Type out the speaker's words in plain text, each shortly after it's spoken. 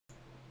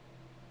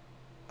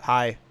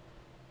Hi.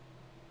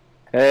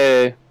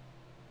 Hey,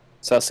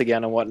 it's us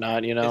again and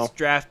whatnot, you know. It's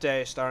draft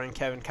day starring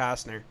Kevin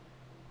Costner.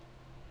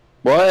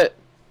 What?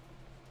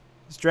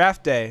 It's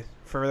draft day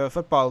for the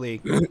football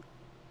league.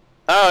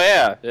 Oh,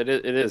 yeah, it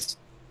is.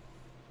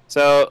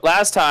 So,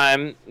 last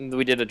time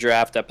we did a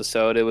draft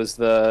episode, it was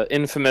the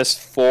infamous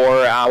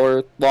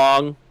 4-hour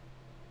long,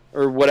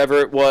 or whatever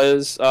it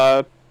was,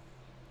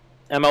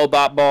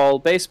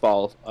 MLBotball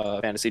baseball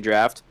fantasy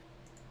draft.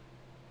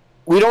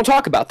 We don't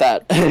talk about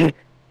that.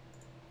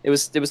 It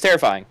was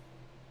terrifying.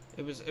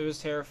 It was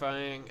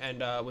terrifying, and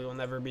we will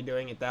never be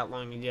doing it that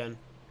long again.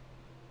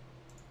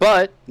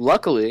 But,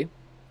 luckily,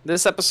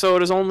 this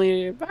episode is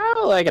only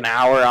about like an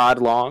hour odd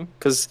long,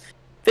 because the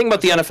thing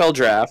about the NFL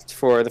draft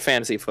for the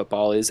fantasy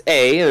football is,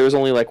 there was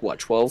only like, what,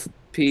 12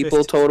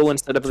 people total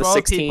instead of the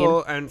 16?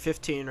 12 people and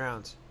 15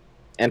 rounds.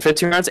 And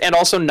 15 rounds, and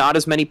also not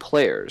as many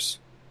players.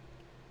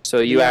 So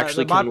you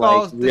actually can,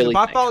 like, really The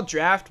MLBotball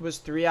draft was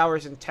 3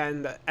 hours and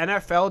 10. The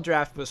NFL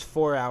draft was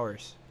 4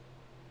 hours.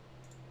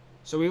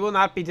 So we will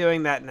not be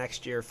doing that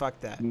next year. Fuck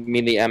that. You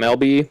mean the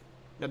MLB?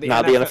 No,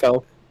 not the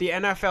NFL? The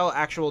NFL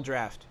actual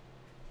draft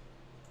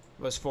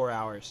was 4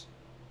 hours.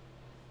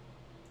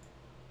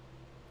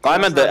 I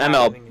meant the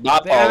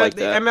MLBotball, like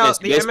the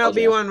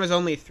MLB one was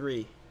only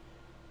 3.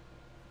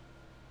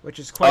 Which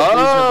is quite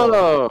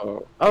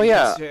reasonable. Oh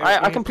yeah.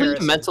 I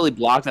completely mentally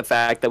blocked the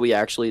fact that we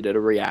actually did a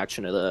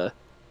reaction to the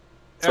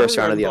first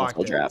round of the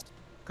NFL draft.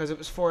 Because it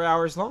was 4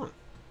 hours long.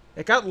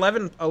 It got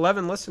 11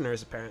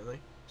 listeners, apparently.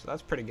 So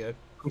that's pretty good.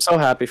 I'm so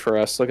happy for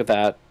us. Look at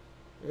that.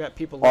 We got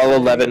people. All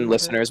 11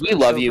 listeners. We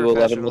love you,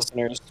 11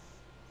 listeners.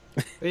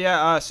 But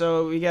yeah,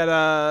 so we got,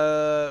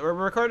 we're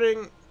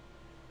recording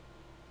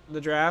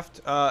the draft.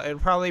 It'll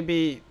probably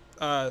be,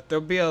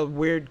 there'll be a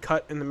weird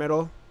cut in the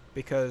middle.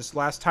 Because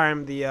last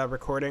time the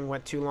recording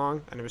went too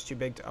long and it was too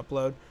big to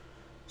upload.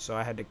 So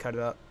I had to cut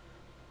it up.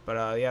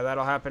 But yeah,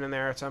 that'll happen in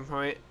there at some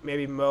point.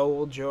 Maybe Mo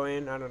will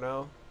join. I don't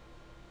know.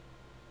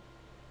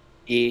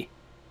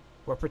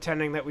 We're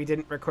pretending that we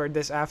didn't record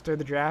this after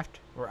the draft.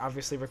 We're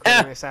obviously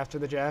recording this after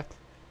the draft.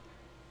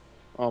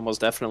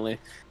 Almost definitely.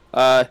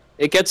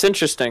 It gets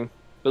interesting.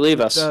 Believe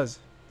us. It does.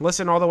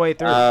 Listen all the way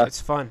through.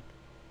 It's fun.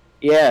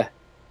 Yeah.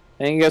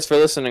 Thank you guys for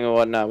listening and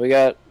whatnot. We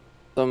got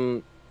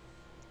some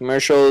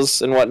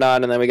commercials and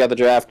whatnot, and then we got the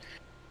draft.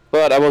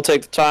 But I will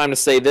take the time to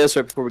say this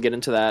right before we get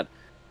into that.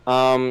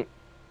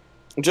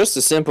 Just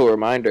a simple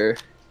reminder.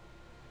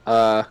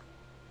 There's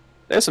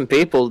some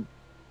people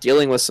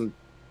dealing with some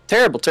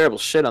terrible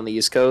shit on the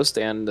East Coast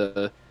and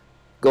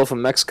Gulf of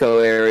Mexico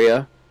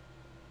area.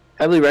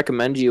 Heavily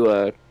recommend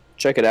you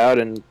check it out,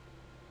 and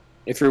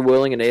if you're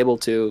willing and able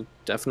to,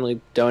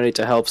 definitely donate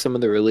to help some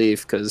of the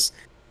relief, because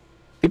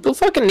people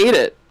fucking need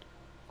it.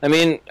 I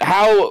mean,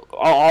 how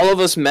all of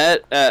us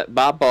met at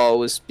Botball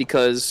was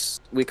because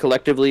we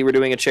collectively were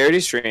doing a charity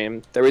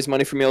stream that raised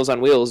money for Meals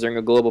on Wheels during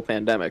a global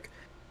pandemic.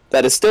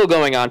 That is still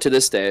going on to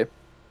this day.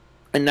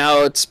 And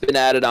now it's been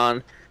added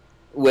on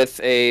with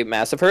a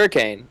massive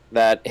hurricane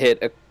that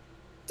hit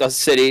a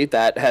city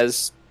that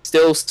has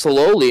still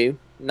slowly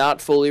not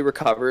fully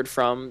recovered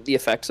from the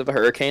effects of a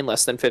hurricane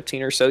less than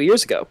 15 or so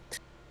years ago.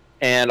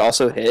 And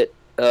also hit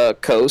a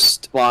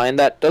coastline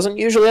that doesn't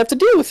usually have to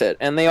deal with it,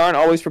 and they aren't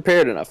always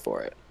prepared enough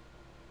for it.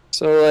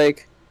 So,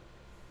 like,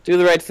 do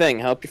the right thing.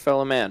 Help your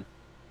fellow man.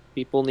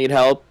 People need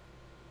help,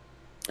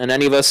 and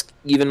any of us,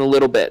 even a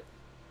little bit,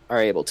 are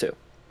able to.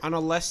 On a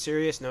less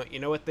serious note, you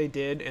know what they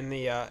did in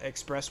the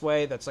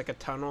expressway that's like a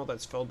tunnel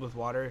that's filled with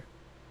water?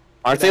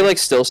 Aren't they, like,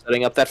 still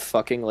setting up that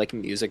fucking, like,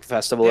 music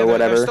festival or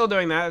whatever? They're still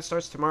doing that. It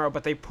starts tomorrow,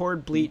 but they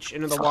poured bleach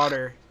into the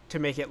water to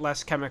make it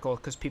less chemical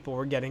because people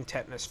were getting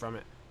tetanus from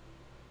it.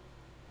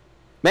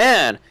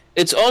 Man,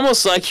 it's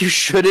almost like you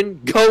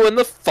shouldn't go in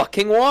the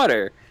fucking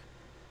water.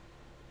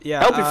 Yeah,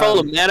 help your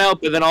fellow man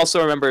out, but then also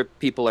remember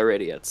people are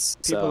idiots.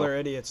 People are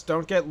idiots.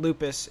 Don't get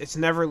lupus. It's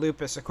never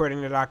lupus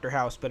according to Dr.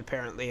 House, but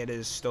apparently it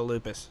is still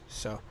lupus.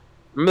 So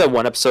remember that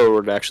one episode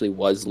where it actually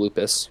was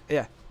lupus?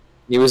 Yeah.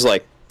 He was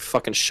like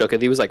fucking shook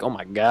it. He was like, "Oh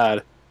my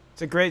god."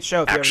 It's a great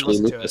show if you haven't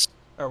listened to it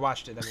or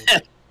watched it. I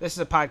mean, this is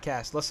a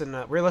podcast. Listen,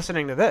 we're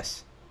listening to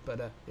this.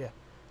 But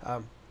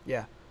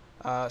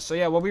so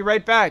yeah, we'll be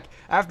right back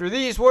after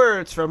these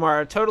words from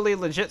our totally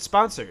legit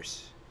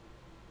sponsors.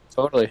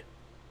 Totally.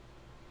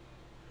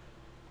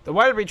 The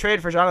Why Did We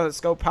Trade for Jonathan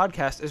Scope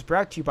podcast is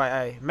brought to you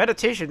by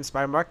Meditations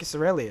by Marcus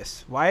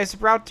Aurelius. Why is it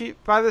brought to you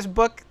by this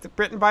book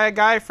written by a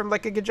guy from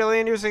like a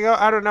gajillion years ago?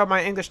 I don't know.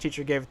 My English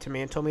teacher gave it to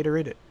me and told me to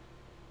read it.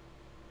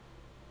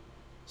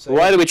 So,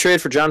 Why Did We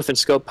Trade for Jonathan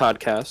Scope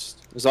podcast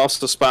is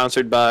also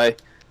sponsored by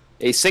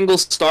a single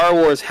Star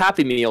Wars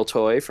Happy Meal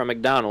toy from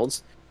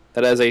McDonald's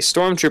that has a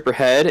Stormtrooper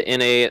head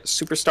in a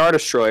Super Star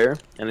Destroyer,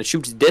 and it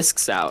shoots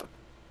discs out.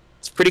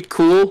 It's pretty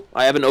cool.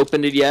 I haven't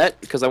opened it yet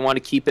because I want to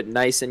keep it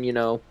nice and, you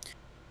know,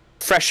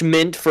 fresh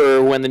mint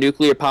for when the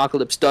nuclear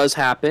apocalypse does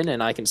happen,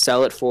 and I can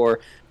sell it for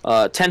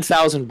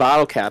 10,000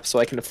 bottle caps so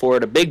I can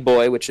afford a big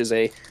boy, which is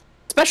a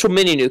special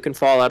mini nuke in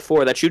Fallout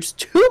 4 that shoots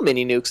 2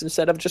 mini nukes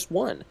instead of just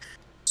 1.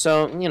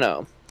 So, you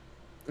know,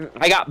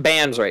 I got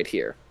bands right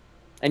here.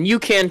 And you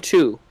can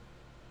too.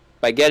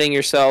 by getting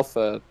yourself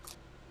a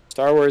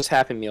Star Wars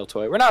Happy Meal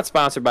toy. We're not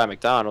sponsored by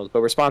McDonald's,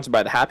 but we're sponsored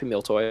by the Happy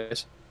Meal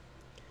toys.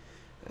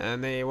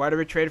 And the Why Do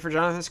We Trade for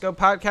Jonathan Scope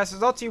podcast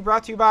is also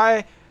brought to you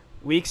by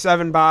Week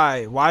 7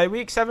 Bye. Why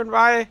Week 7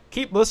 Bye?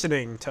 Keep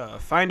listening to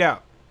find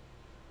out.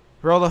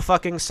 Roll the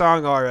fucking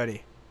song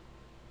already.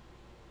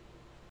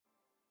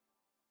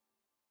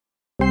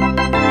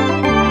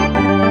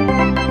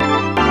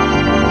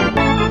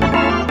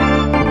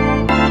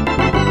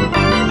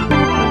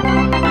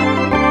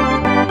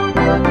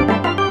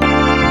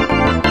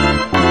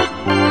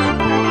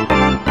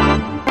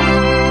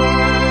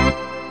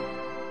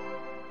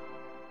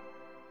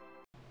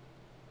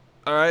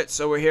 Alright,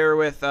 so we're here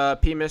with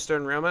Pmister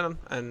and Roman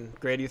and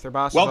Great Aether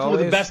Boss. Welcome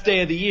to the best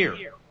day of the year.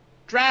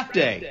 Draft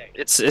day.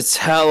 It's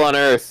hell on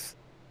earth.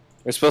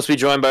 We're supposed to be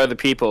joined by other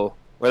people.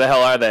 Where the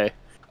hell are they?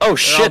 Oh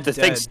shit, the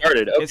thing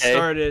started. Okay. It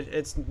started.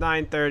 It's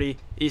 9:30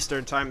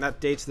 Eastern time. That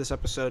dates this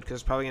episode because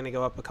it's probably going to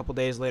go up a couple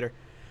days later.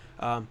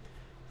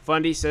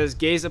 Fundy says,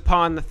 gaze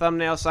upon the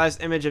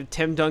thumbnail-sized image of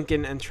Tim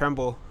Duncan and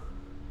tremble.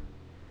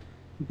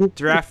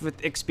 Draft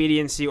with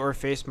expediency or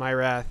face my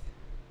wrath.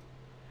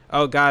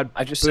 Oh god,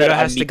 I just Buddha said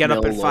has to Meek get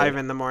up Mill at 5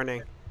 in the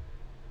morning.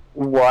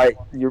 Why?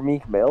 You're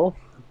Meek Mill?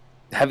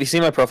 Have you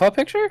seen my profile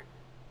picture?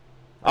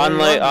 On I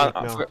like love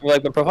on Meek Mill.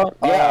 like my profile?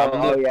 Yeah,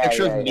 the yeah,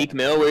 picture yeah, of yeah. Meek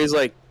Mill where he's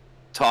like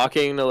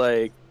talking to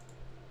like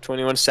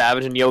 21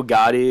 Savage and Yo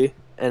Gotti,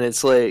 and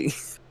it's like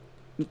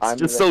it's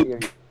just so.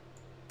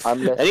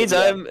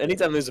 Anytime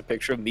there's a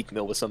picture of Meek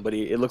Mill with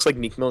somebody, it looks like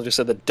Meek Mill just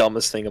said the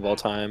dumbest thing of all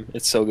time.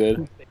 It's so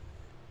good.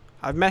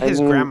 I've met his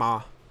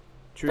grandma.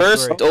 True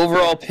First story.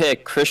 overall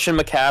pick, Christian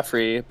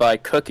McCaffrey by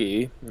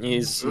Cookie.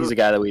 He's a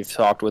guy that we've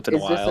talked with in a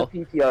while. Is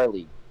this a PPR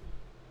league?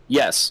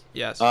 Yes.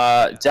 Yes.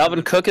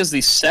 Dalvin Cook is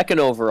the second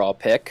overall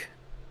pick.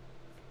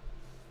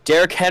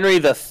 Derrick Henry,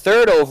 the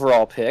third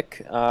overall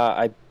pick.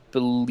 I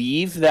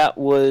believe that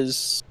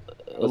was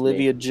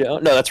Olivia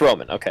Jones. No, that's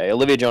Roman. Okay,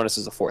 Olivia Jonas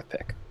is the fourth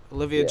pick.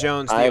 Olivia Yeah.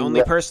 Jones, the I'm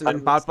only the- person in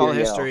I'm botball Mysterio.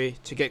 history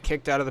to get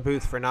kicked out of the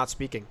booth for not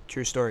speaking.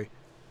 True story.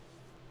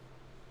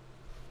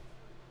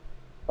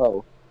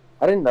 Oh,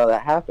 I didn't know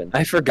that happened.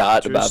 I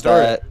forgot True about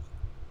story. that.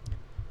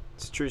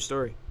 It's a true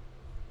story.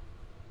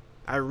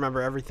 I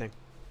remember everything.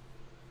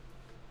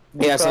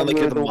 Yeah, it's not like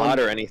Probably you're the the one- mod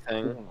or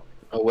anything.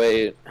 Oh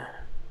wait.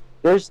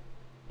 There's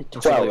You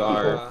 12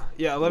 are. people.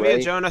 Yeah, Olivia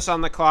Right. Jonas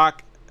on the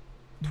clock.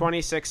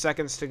 26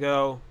 seconds to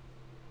go.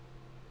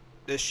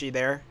 Is she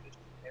there?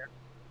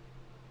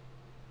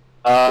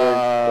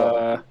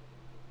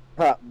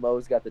 Ha,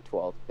 Mo's got the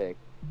 12th pick.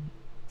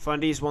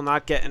 Fundies will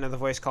not get into the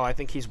voice call. I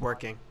think he's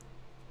working.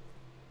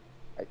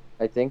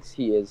 I think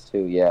he is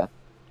too, yeah.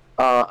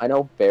 I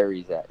know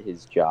Barry's at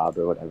his job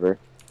or whatever.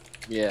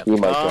 Yeah. He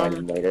might join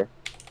him later.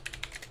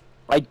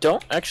 I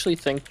don't actually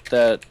think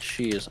that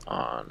she is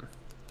on.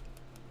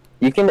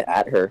 You can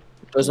add her.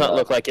 Does not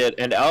look like it.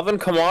 And Alvin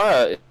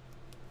Kamara.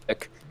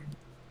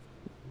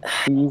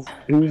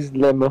 Who's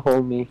the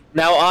homie?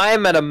 Now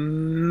I'm at a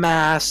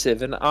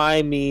massive, and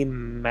I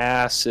mean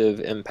massive,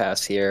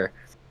 impasse here.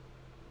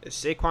 Is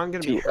Saquon going to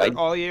be Dude, hurt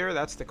all year?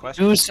 That's the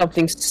question. Do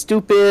something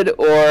stupid,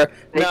 or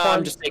no? Saquon-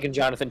 I'm just taking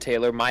Jonathan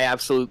Taylor, my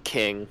absolute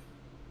king.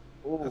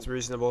 That's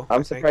reasonable. I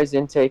I'm think. surprised you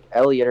didn't take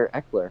Elliott or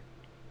Eckler.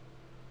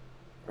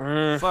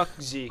 Fuck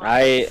Zeke.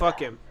 I- Fuck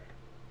him.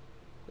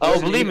 Oh,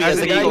 As believe me, as as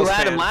an the guy who Eagles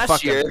had him fan, last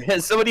fuck year, him.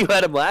 as somebody who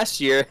had him last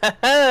year.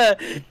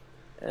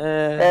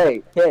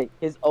 Hey,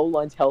 his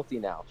O-line's healthy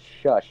now.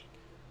 Shush.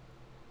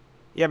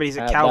 Yeah, but he's a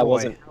That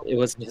cowboy. it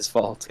wasn't his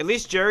fault. At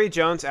least Jerry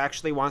Jones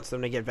actually wants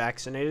them to get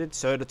vaccinated,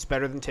 so it's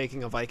better than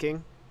taking a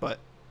Viking. But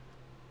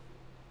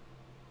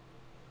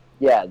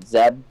Yeah,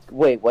 Zeb.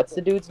 Wait, what's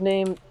the dude's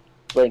name?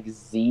 Like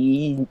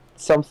Z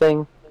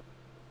something?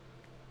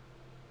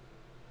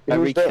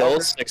 Every Who's the kill,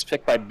 owner- sixth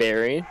pick by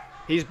Barry.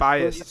 he's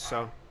biased,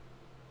 so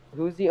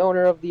Who's the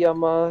owner of the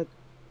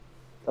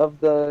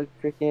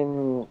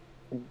freaking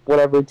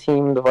whatever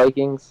team, the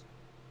Vikings?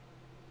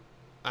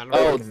 I don't know.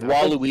 Oh, if I can know.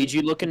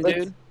 Waluigi looking Like-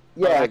 dude.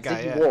 Yeah, that guy,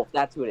 Ziggy yeah. Wolf.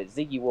 That's who it is.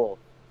 Ziggy Wolf.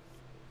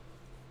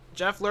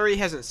 Jeff Lurie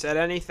hasn't said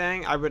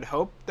anything. I would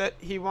hope that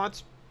he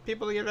wants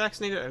people to get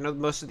vaccinated. I know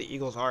most of the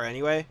Eagles are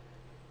anyway.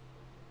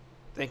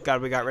 Thank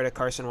God we got rid of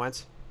Carson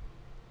Wentz.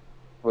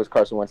 Was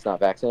Carson Wentz not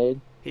vaccinated?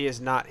 He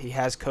is not. He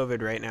has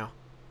COVID right now.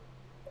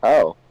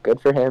 Oh, good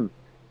for him.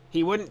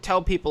 He wouldn't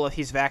tell people if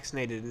he's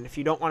vaccinated, and if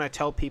you don't want to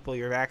tell people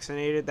you're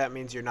vaccinated, that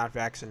means you're not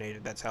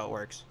vaccinated. That's how it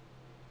works.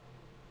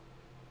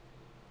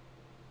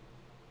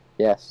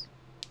 Yes.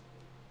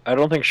 I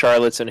don't think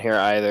Charlotte's in here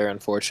either,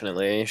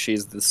 unfortunately.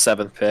 She's the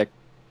seventh pick.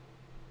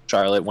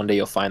 Charlotte, one day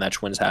you'll find that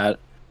twins hat.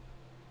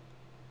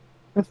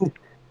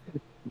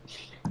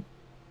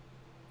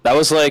 That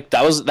was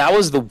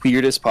the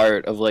weirdest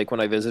part of like when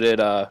I visited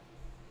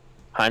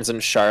Heinz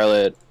and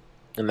Charlotte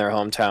in their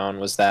hometown,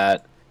 was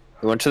that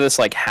we went to this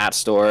like hat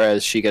store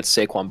as she gets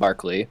Saquon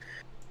Barkley,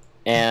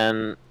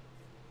 and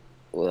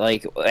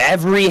like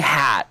every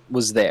hat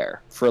was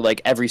there for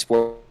like every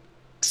sport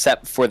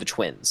except for the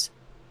Twins.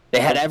 They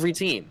had every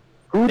team.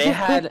 Who They did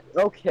had-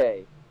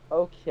 Okay.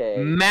 Okay.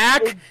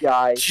 Mac Big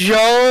guy.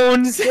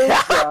 Jones. Big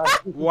guy.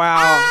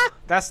 Wow,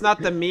 that's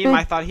not the meme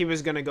I thought he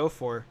was gonna go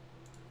for.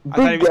 I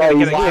thought he Big was guy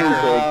gonna is get a very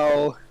kicker.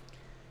 Wow.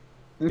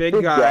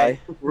 Big guy.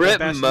 Rip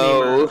best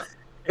Mo.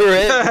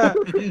 Rip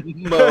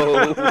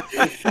Mo.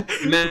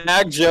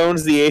 Mac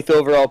Jones, the 8th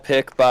overall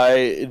pick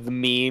by the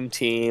meme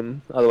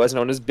team, otherwise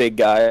known as Big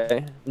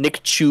Guy.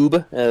 Nick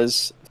Chube,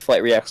 as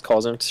Flight Reacts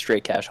calls him,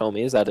 Straight Cash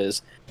Homies. That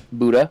is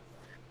Buddha.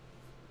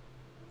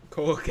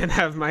 Cole can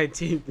have my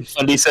team.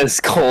 Fundy says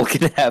Cole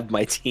can have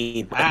my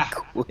team. I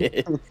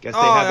quit. Guess they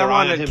Oh, have I their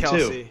eye on wanted him too.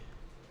 Kelsey.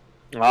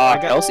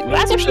 Kelsey.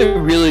 That's actually a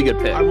really good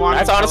pick. I wanted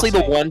That's honestly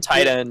Kelsey. the one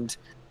tight end.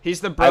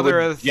 He's the brother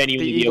would of the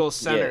genuinely be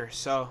Eagles able to center,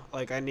 so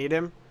like I need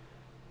him.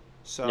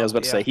 So I was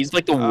about to yeah. say he's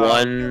like the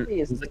one.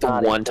 He is He's like the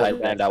not a one tight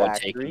quarterback end I would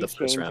take factory. in the first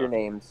Change your round.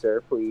 name,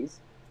 sir, please.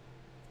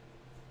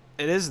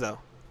 It is though.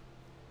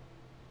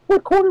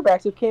 What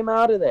quarterbacks have came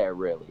out of there,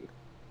 really?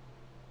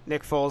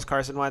 Nick Foles,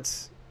 Carson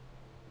Wentz,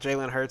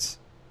 Jalen Hurts,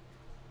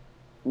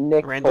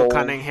 Nick Randall Foles.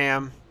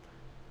 Cunningham,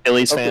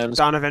 Phillies Okay, fans.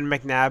 Donovan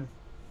McNabb.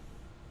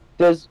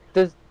 Does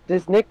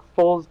Nick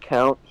Foles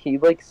count? He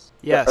likes.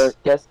 Yes. Yes.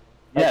 Yes.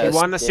 He Okay,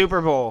 won the yes. Super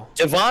Bowl.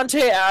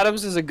 Devontae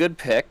Adams is a good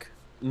pick.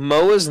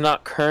 Mo is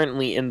not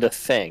currently in the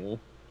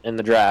thing in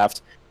the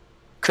draft.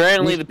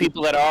 Currently, the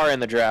people that are in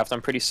the draft, I'm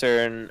pretty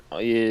certain,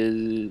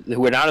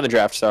 who are not in the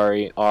draft,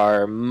 sorry,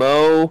 are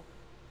Mo,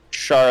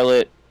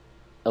 Charlotte,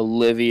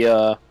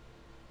 Olivia,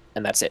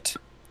 and that's it.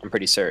 I'm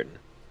pretty certain.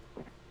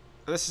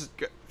 This is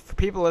for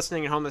people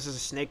listening at home. This is a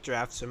snake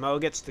draft, so Mo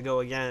gets to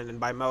go again,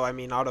 and by Mo I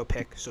mean auto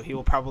pick. So he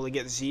will probably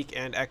get Zeke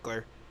and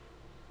Eckler.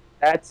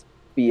 That's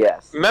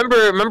BS.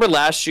 Remember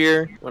last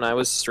year when I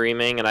was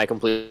streaming and I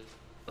completed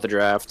the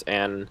draft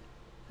and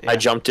I Yeah.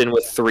 jumped in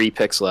with 3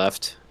 picks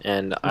left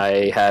and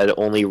I had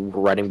only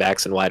running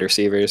backs and wide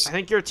receivers. I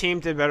think your team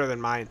did better than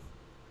mine.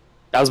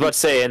 I was about to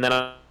say, and then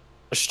I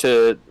managed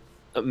to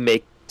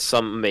make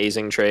some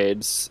amazing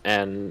trades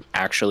and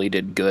actually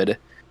did good.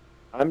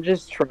 I'm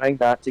just trying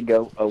not to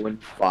go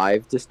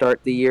 0-5 to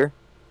start the year.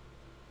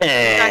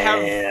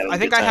 I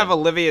think I have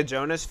Olivia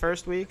Jonas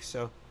first week,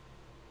 so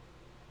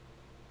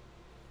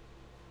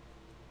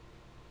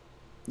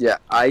Yeah,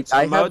 I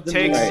Mo have the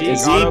takes Right.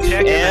 Zeke, auto Zeke pick,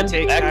 and and then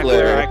takes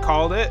Eckler. Eckler. I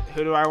called it.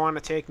 Who do I want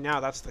to take now?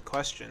 That's the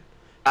question.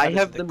 I That is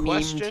have the the meme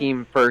question.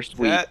 team first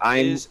week. That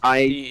is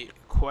the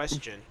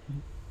question.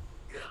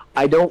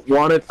 I don't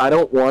want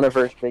a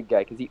first big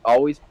guy because he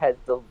always has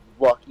the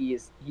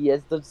luckiest. He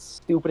has the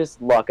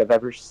stupidest luck I've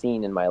ever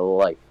seen in my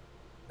life.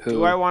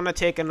 Do I want to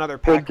take another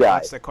Big Packer? guy.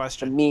 That's the The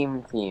question.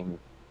 meme team.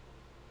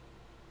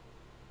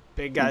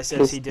 Big guy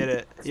says he did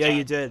it. Yeah,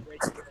 you did.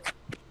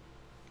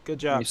 Good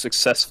job. You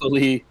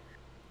successfully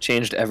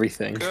changed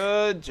everything.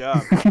 Good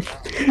job.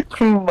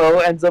 Mo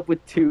ends up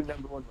with 2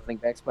 #1 running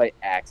backs by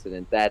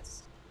accident.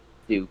 That's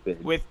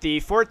stupid. With the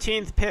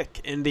 14th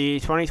pick in the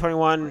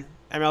 2021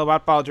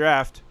 MLBotball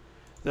draft,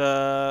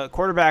 the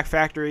quarterback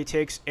factory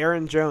takes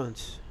Aaron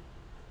Jones.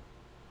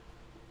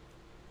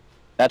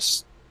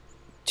 That's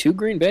 2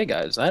 Green Bay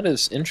guys. That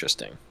is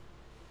interesting.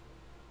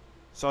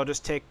 So I'll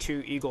just take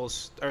 2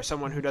 Eagles or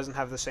someone who doesn't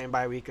have the same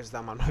bye week as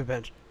them on my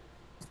bench.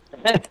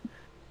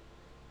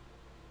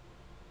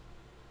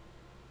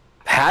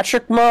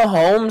 Patrick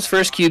Mahomes,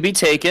 first QB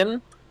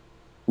taken.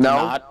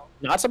 No,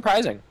 Not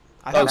surprising.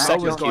 I thought Mo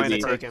second was going to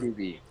QB. take him.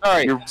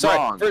 Sorry, You're sorry.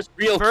 wrong. First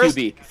real First-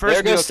 QB. first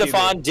There goes real QB.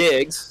 Stephon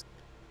Diggs.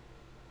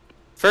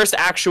 First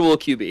actual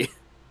QB.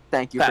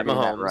 Thank you Pat for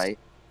getting that Mahomes. right.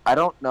 I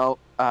don't know.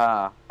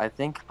 I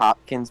think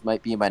Hopkins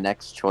might be my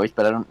next choice,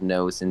 but I don't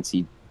know since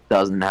he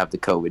doesn't have the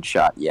COVID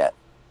shot yet.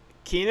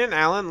 Keenan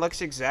Allen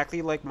looks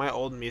exactly like my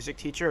old music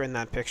teacher in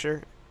that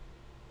picture.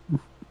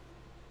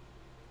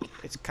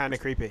 It's kind of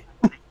creepy.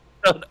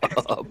 Shut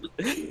up.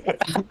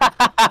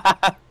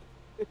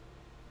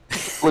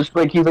 Looks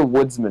like he's a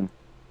woodsman.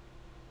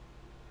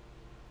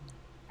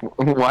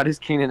 Why does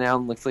Keenan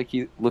Allen look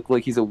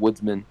like he's a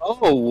woodsman?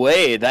 Oh,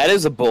 wait. That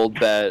is a bold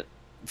bet.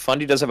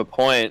 Fundy does have a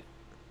point.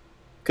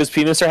 Because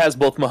Pmister has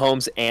both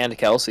Mahomes and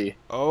Kelsey.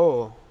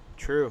 Oh,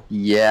 true.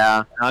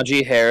 Yeah.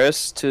 Najee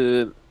Harris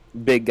to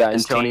Big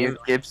Guy's Antonio team.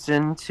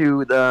 Gibson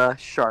to the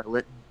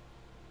Charlotte.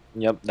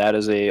 Yep, that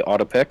is a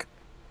auto pick.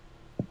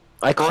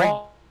 I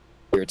called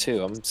her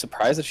too. I'm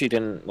surprised that she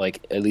didn't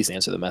like at least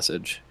answer the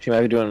message. She might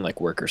be doing like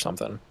work or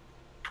something.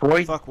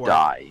 Troy Fuck work.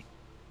 Dye.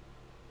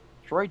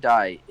 Troy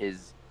Dye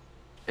is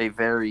a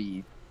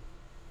very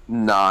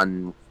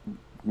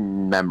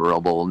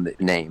non-memorable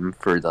name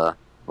for the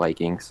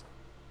Vikings.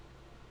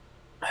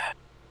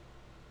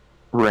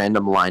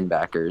 Random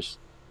linebackers.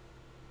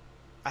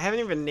 I haven't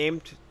even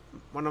named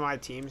one of my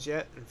teams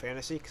yet in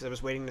fantasy because I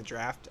was waiting to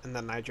draft, and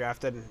then I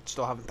drafted and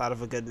still haven't thought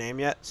of a good name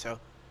yet, so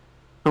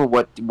Who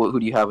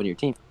do you have on your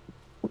team?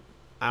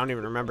 I don't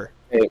even remember.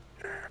 Hey.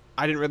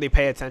 I didn't really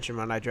pay attention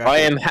when I drafted. I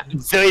am.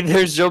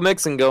 There's Joe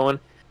Mixon going.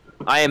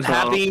 I am So-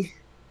 happy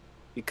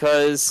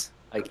because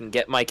I can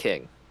get my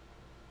king.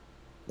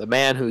 The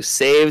man who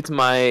saved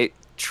my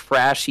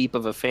trash heap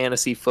of a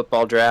fantasy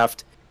football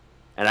draft,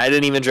 and I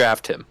didn't even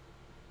draft him.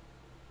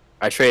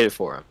 I traded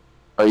for him.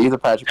 Are you the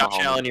Patrick Josh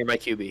Mahomes? Allen, you're my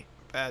QB.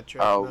 Bad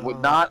trip. Oh, no.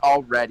 not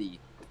already.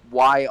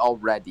 Why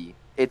already?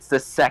 It's the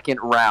second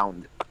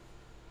round.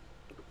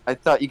 I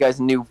thought you guys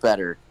knew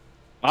better.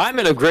 I'm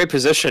in a great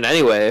position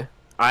anyway.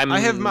 I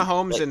have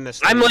Mahomes in this.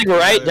 I'm league like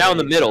right in down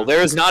the league, middle. so-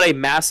 There is not a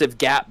massive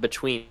gap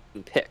between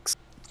picks.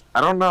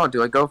 I don't know.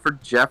 Do I go for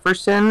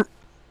Jefferson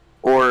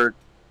or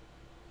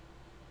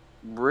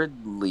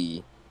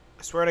Ridley?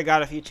 I swear to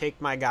God, if you take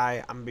my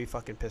guy, I'm gonna be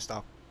fucking pissed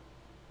off.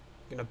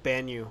 I'm gonna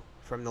ban you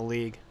from the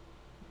league.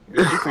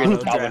 Calvin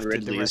Auto-drafted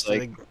Ridley the rest is of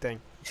like. the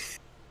thing.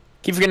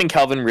 Keep forgetting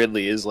Calvin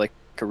Ridley is like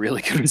a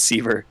really good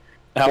receiver.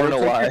 I don't know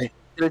why.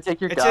 Did I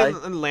take your It's guy? in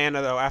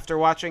Atlanta though. After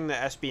watching the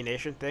SB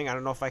Nation thing, I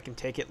don't know if I can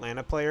take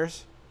Atlanta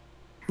players.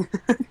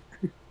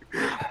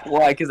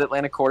 Why? Because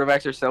Atlanta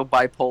quarterbacks are so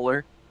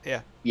bipolar.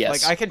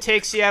 Yes. Like I can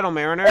take Seattle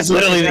Mariners. That's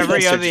literally because the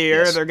every answer other to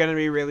year this. they're gonna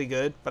be really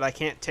good, but I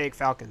can't take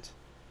Falcons.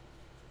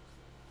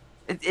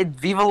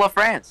 Viva la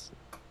France.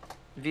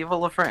 Viva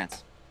la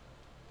France.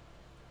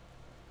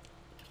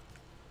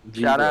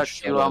 Shout out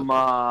to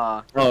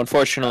Oh,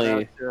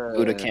 unfortunately,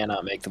 Buddha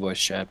cannot make the voice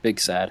chat. Big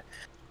sad.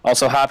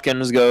 Also,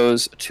 Hopkins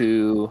goes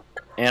to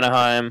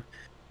Anaheim,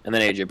 and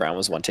then AJ Brown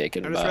was one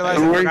taken I just by realized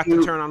Who I are forgot you-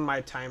 to turn on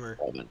my timer.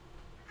 Roman.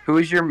 Who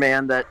is your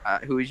man that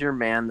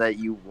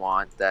you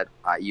want that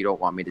you don't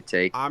want me to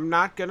take? I'm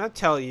not gonna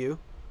tell you.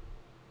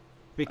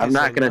 Because I'm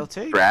not then you'll gonna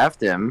take. draft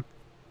him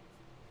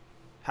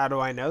How do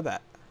I know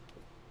that?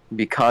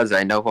 because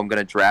I know who I'm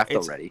gonna draft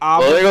It's already. Well,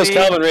 there goes obviously-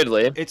 Calvin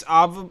Ridley. It's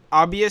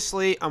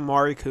obviously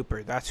Amari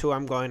Cooper. That's who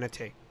I'm going to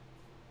take.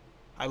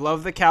 I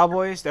love the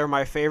Cowboys. They're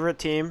my favorite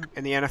team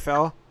in the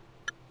NFL.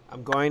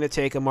 I'm going to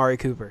take Amari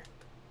Cooper.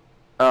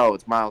 Oh,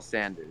 it's Miles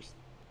Sanders.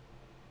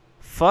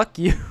 Fuck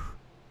you.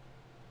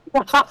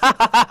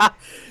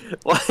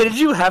 Why did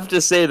you have to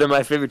say they're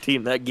my favorite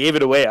team? That gave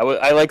it away.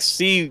 I like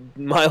see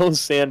Miles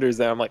Sanders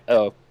there. I'm like,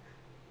 oh,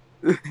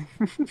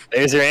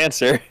 there's your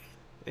answer.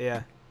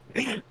 Yeah.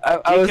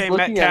 I was DK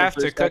looking at Metcalf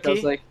it for a to sec,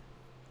 Cookie?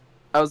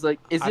 I was like,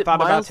 is I it thought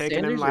about Miles taking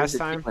him Sanders or last is it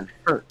time. Jalen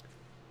Hurts?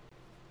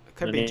 It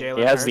could And be he Jalen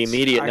has Hurts. the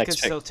immediate I next could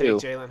still pick, take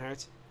too. Jalen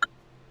Hurts.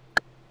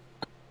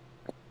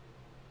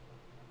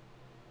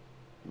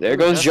 There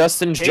goes Just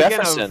Justin taking a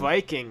Jefferson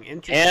Viking.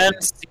 and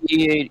Interesting.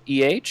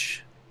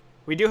 CEH.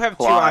 We do have 2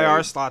 Clyde.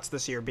 IR slots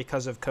this year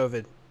because of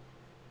COVID.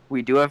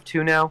 We do have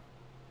 2 now.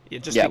 Yeah,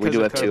 just Yeah, we because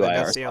do of have COVID. 2 IR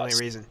That's the only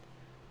slots. reason.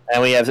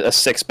 And we have a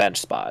 6 bench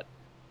spot.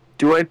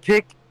 Do I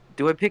pick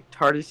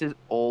Tardis's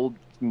old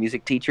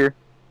music teacher?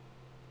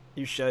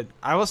 You should.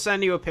 I will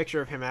send you a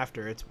picture of him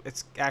after.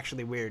 It's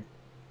actually weird.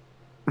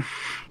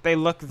 They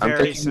look very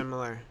picking-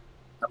 similar.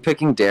 I'm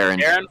picking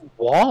Darren. Aaron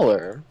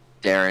Waller.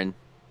 Darren.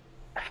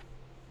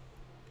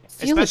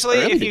 Especially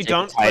if you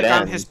don't click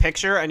on his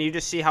picture and you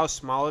just see how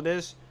small it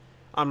is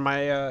on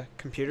my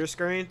computer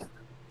screen.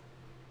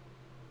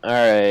 All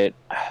right.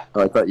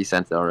 Oh, I thought you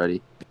sent it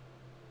already.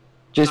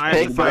 Just I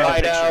pick haven't found my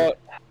it. Wideout.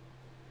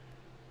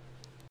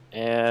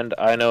 And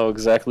I know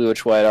exactly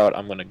which wideout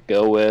I'm going to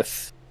go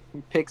with.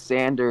 pick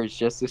Sanders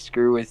just to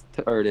screw with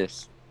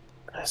Tardis.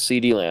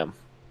 CD Lamb.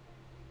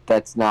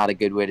 That's not a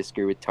good way to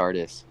screw with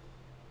Tardis.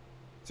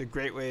 It's a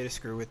great way to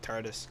screw with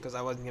Tardis because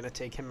I wasn't going to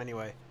take him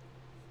anyway.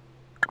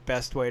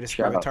 Best way to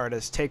screw Shut with up.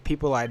 Tardis. Take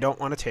people I don't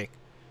want to take.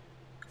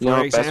 You know,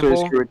 For best way to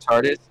example, screw with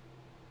Tardis.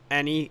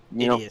 any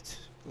You know- idiot.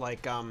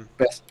 Like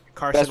Best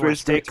Carson way to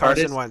Wentz. screw Take with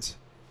Carson Tardis? Wentz.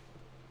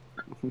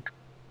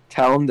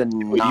 Tell him to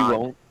You not.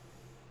 won't.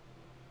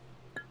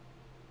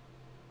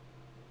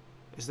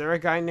 Is there a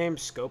guy named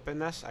Scope in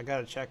this? I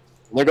gotta check.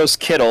 There goes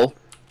Kittle.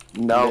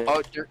 No. There-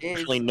 Oh, there is.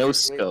 Actually, no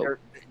scope.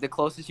 The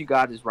closest you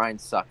got is Ryan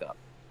Suckup.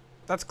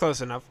 That's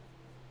close enough.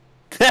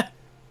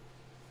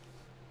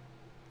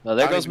 Well,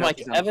 there I don't goes even know if Mike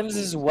he's on Evans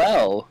the as team.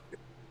 well.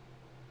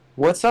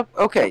 What's up?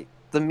 Okay,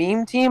 the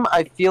meme team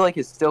I feel like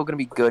is still gonna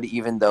be good,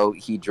 even though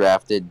he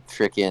drafted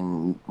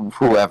frickin'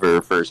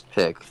 whoever first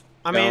pick.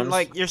 I mean, Jones.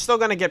 like, you're still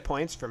gonna get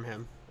points from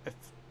him. If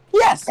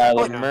Yes. Kyler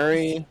but-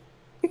 Murray.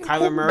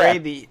 Kyler Murray,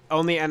 the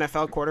only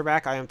NFL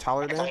quarterback I am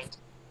taller than.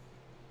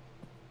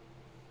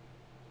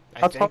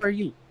 How tall are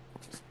you?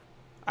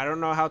 I don't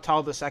know how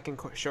tall the second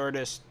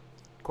shortest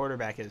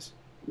quarterback is.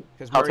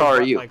 Because How tall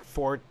are you? Like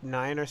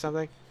 4'9" or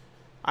something.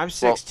 I'm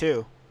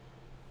 6'2".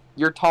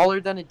 You're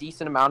taller than a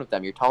decent amount of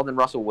them. You're taller than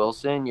Russell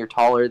Wilson. You're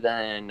taller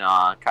than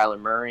Kyler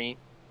Murray.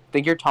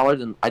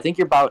 I think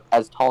you're about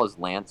as tall as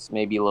Lance,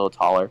 maybe a little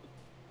taller.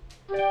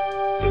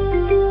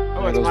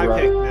 Oh, it's goes my Rob.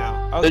 pick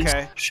now.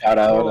 Okay. Shout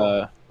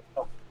out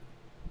Cool.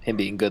 him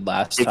being good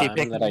last If you time.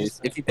 pick that I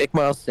if you pick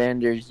Miles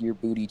Sanders, your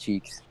booty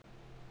cheeks.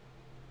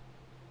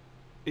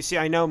 You see,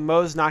 I know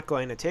Mo's not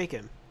going to take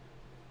him.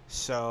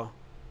 So,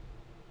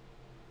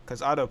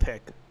 because auto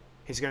pick.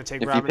 He's going to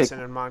take If you Robinson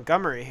pick- and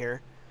Montgomery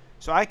here.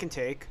 So I can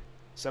take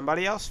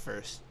somebody else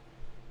first.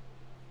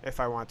 If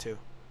I want to.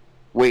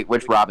 Wait,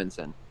 which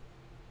Robinson?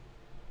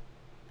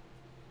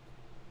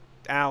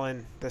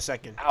 Allen, the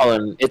second.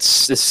 Allen,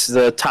 it's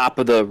the top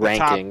of the The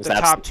rankings. the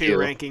That's top the two deal.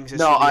 rankings. Is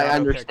No, who the I auto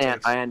understand. pick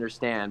takes. I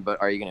understand,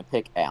 but are you gonna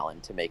pick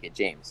Allen to make it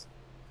James?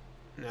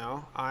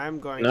 No, I'm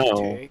going No.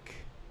 to take.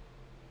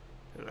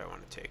 Who do I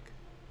want to take?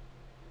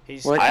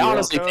 He's What? I You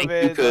honestly COVID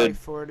think you could. like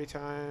 40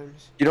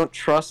 times. You don't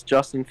trust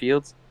Justin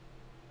Fields?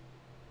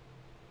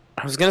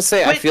 I was gonna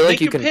say, I Quick, feel like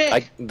make you your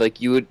can,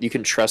 pick. you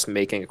can trust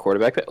making a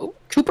quarterback. But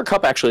Cooper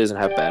Cup actually isn't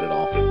half bad at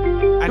all.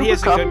 And he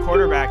has a Cooper Kupp. good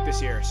quarterback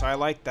this year, so I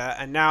like that.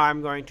 And now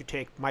I'm going to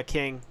take my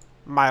king,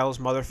 Miles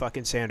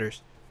motherfucking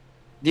Sanders.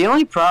 The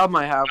only problem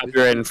I have with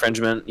Copyright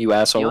infringement, you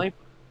asshole.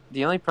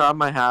 the only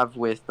problem I have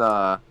with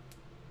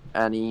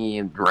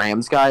any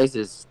Rams guys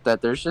is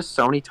that there's just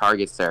so many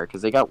targets there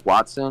because they got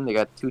Watson, they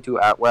got Tutu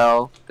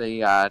Atwell, they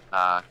got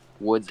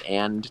Woods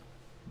and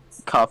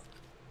Cup,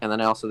 and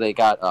then also they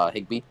got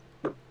Higbee.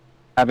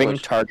 Having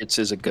Which- targets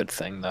is a good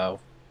thing, though.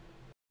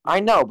 I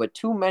know, but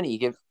too many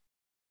give.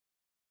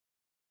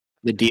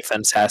 The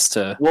defense has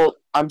to. Well,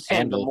 I'm saying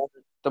Handle.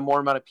 the more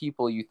amount of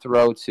people you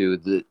throw to,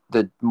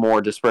 the more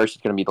dispersed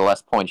it's going to be, the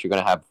less points you're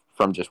going to have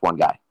from just one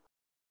guy.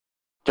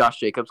 Josh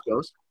Jacobs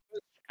goes.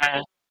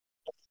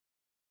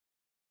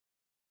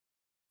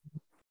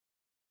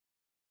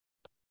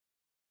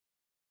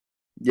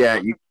 Yeah,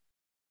 you.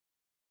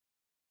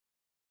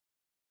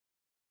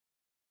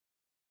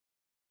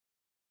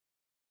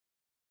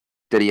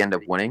 Did he end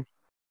up winning?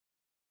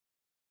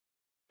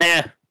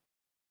 Eh.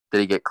 Did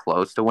he get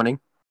close to winning?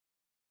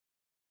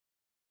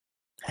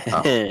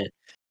 Oh.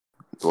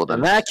 Well, then.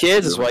 And that,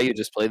 kids, is why you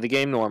just play the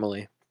game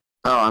normally.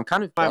 Oh, I'm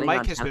kind of My betting mic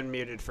on has Ten- been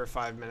muted for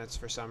 5 minutes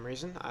for some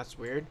reason. That's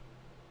weird.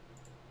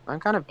 I'm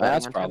kind of betting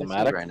That's on Tennessee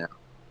problematic. right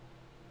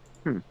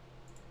now.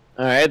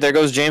 All right, there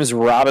goes James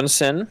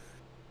Robinson,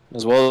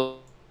 as well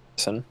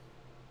as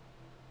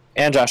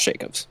and Josh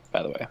Jacobs,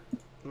 by the way.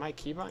 My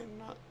keybind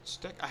not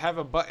stick? I have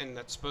a button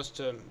that's supposed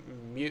to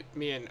mute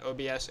me in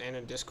OBS and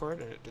in Discord,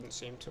 and it didn't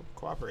seem to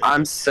cooperate.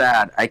 I'm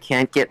sad. I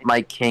can't get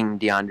my king,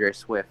 DeAndre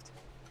Swift.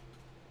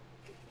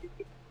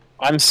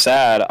 I'm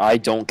sad. I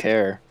don't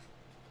care.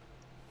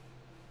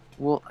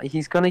 Well,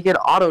 he's gonna get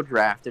auto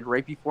drafted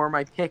right before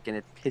my pick, and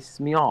it pisses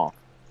me off.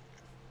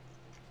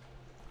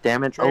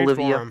 Damn it, Trade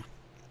Olivia. for him.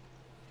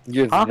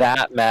 You're Huh?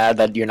 that mad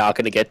that you're not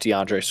going to get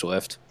DeAndre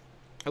Swift.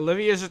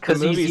 Olivia's at the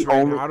 'Cause he's movies the right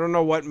only- now. I don't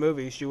know what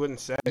movies. You wouldn't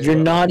say. You're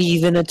but- not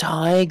even a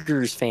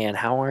Tigers fan.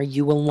 How are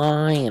you a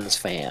Lions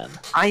fan?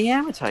 I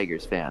am a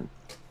Tigers fan.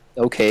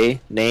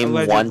 Okay, name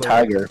one Allegedly.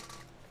 Tiger.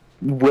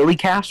 Willie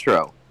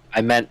Castro.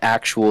 I meant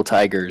actual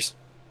Tigers.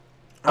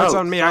 That's Oh,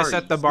 on me. I sorry.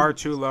 set the bar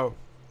too low.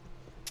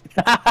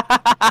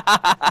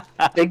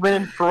 Sigmund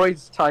and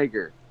Freud's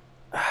Tiger.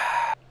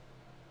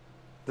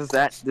 Does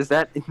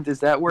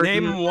that work?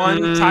 Name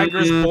one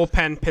Tigers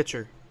bullpen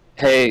pitcher.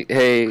 Hey,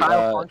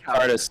 Kyle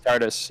Funkhouser.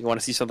 Tardis, you want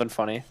to see something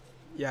funny?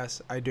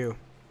 Yes, I do.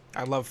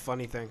 I love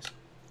funny things.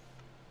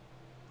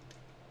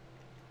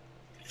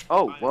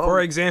 Oh, whoa.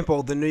 For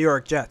example, the New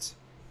York Jets.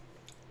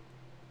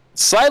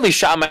 Slightly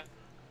shot my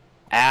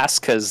ass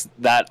because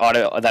that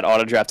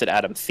auto drafted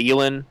Adam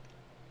Thielen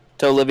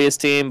to Olivia's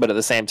team, but at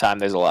the same time,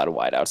 there's a lot of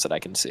wideouts that I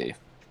can see.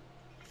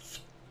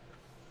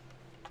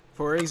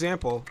 For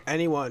example,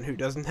 anyone who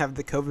doesn't have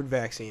the COVID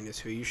vaccine is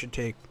who you should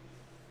take.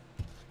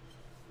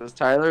 Does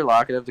Tyler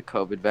Lockett have the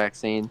COVID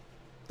vaccine?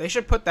 They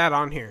should put that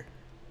on here.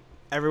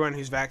 Everyone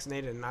who's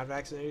vaccinated and not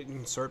vaccinated, you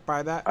can sort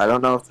by that. I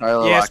don't know if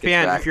Tyler Lockett's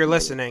ESPN, if you're vaccinated.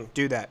 listening,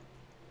 do that.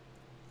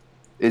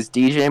 Is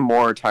DJ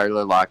Moore or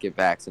Tyler Lockett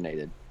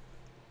vaccinated?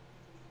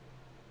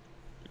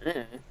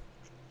 I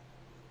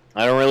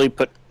don't really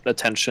put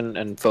attention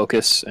and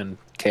focus and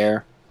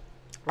care.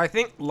 I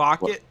think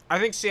Lockett. I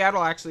think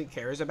Seattle actually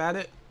cares about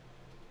it.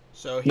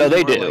 So No,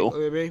 they more do.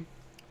 likely to be.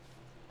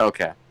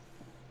 Okay.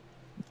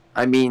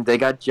 I mean, they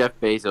got Jeff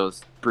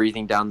Bezos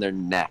breathing down their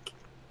neck.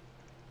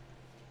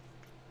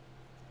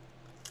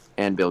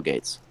 And Bill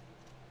Gates.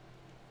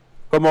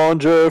 Come on,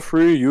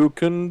 Jeffrey, you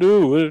can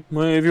do it.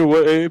 Wave your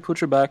way,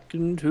 put your back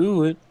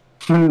into it.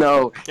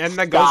 No. And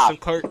the Stop.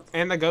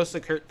 ghost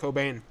of Kurt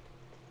Cobain.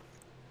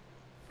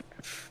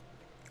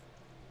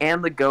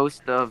 And the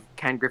ghost of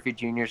Ken Griffey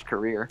Jr.'s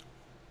career.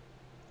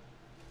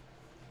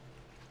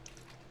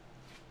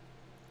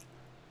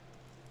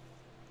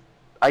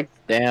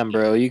 Damn,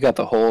 bro, you got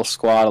the whole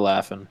squad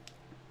laughing.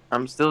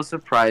 I'm still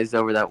surprised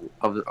over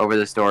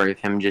the story of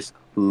him just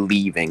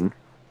leaving.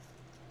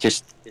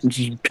 Just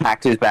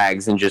packed his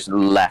bags and just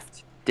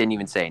left. Didn't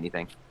even say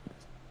anything.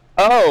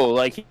 Oh,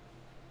 like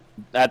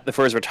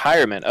for his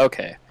retirement.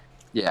 Okay,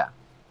 Yeah.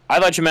 I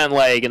thought you meant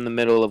like in the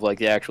middle of like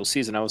the actual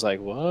season. I was like,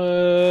 what? What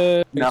are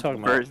you No,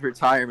 talking for about? his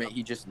retirement,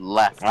 he just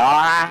left.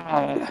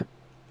 Ah.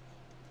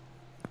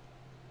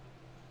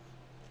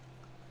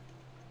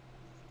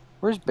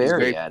 Where's Barry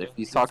very- at if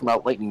he's talking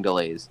about lightning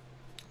delays?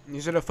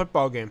 He's at a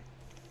football game.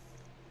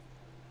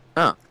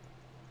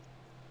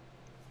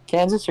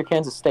 Kansas or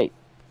Kansas State?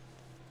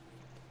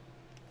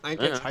 I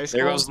think it's Yeah, high school.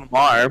 there goes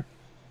Lamar.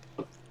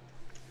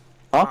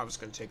 I was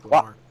going to take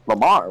Lamar.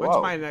 Lamar, What's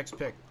whoa. my next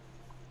pick?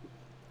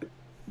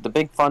 The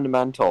big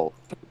fundamental.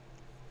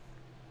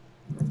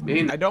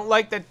 I don't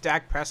like that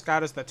Dak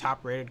Prescott is the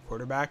top-rated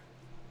quarterback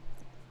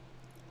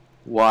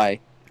Why?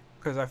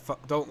 because I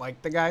don't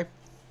like the guy.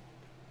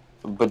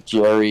 But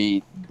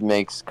Jerry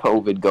makes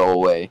COVID go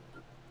away.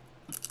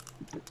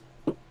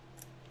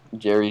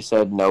 Jerry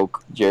said no.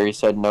 Jerry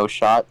said no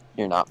shot.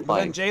 You're not Well,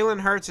 then playing.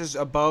 Jalen Hurts is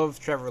above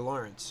Trevor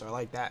Lawrence, so I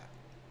like that.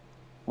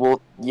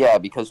 Well, yeah,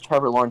 because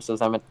Trevor Lawrence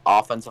says I'm an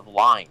offensive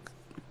line.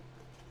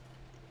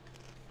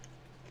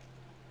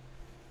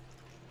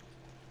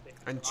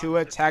 And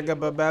Tua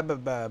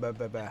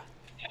Tagovailoa.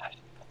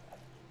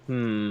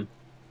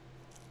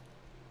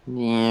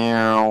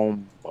 Yeah.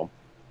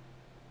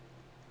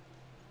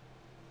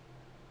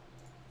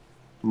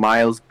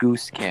 Miles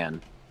Goose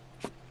can.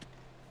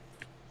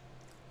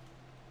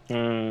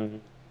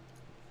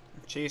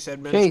 Chase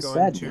Edmonds Chase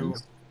going to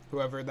Edmonds.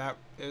 whoever that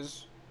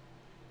is.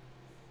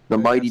 The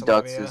Right, Mighty that's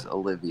Ducks Olivia. is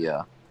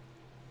Olivia.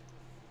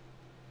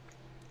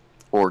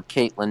 Or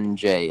Caitlin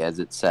J, as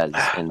it says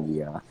in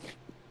the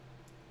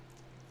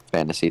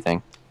fantasy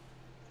thing.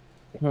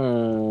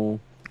 How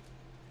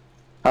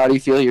do you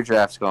feel your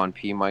draft's going,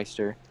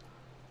 Pmister?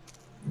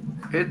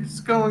 It's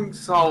going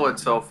solid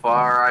so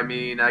far. I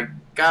mean, I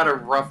got a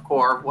rough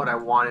core of what I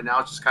wanted. Now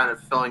it's just kind of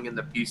filling in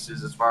the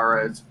pieces as far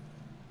as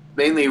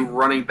mainly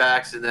running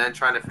backs and then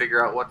trying to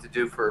figure out what to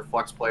do for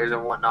flex players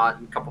and whatnot,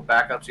 and a couple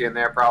backups here and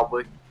there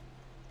probably.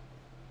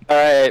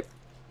 Alright.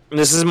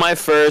 This is my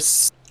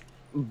first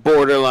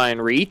borderline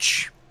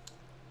reach.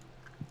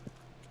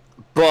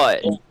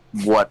 But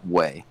What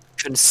way?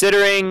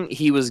 considering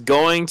he was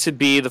going to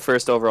be the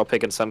first overall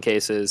pick in some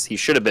cases, he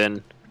should have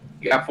been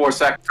You got 4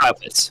 seconds. Kyle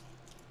Pitts.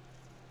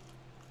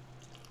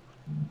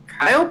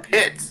 Kyle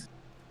Pitts.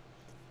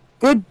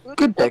 Good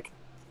pick.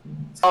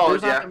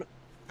 Solid, There's yeah. not-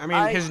 I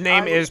mean, his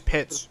name is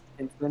Pitts.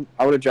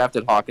 I would have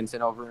drafted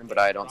Hawkinson over him, but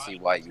I don't see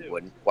why you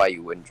wouldn't. Why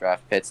you wouldn't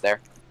draft Pitts there?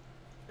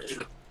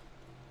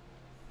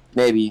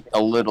 Maybe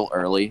a little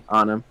early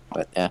on him,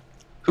 but yeah.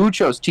 Who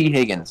chose T.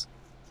 Higgins?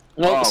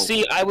 Well, Oh.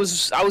 see, I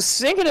was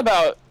thinking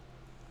about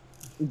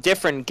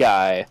different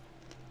guy,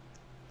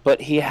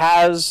 but he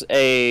has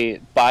a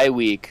bye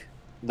week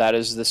that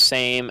is the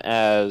same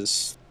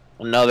as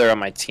another on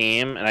my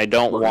team, and I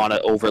don't What is want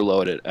to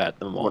overload it at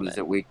the What moment. is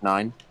it? Week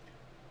 9.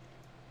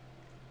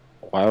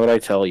 Why would I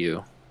tell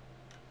you?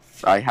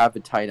 I have a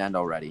tight end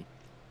already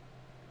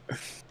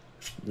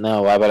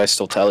No, why would I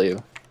still tell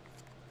you?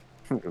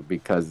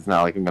 because it's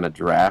not like I'm gonna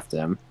draft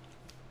him.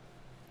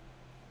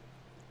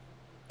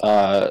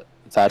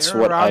 That's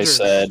Aaron what I Rodgers.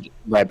 said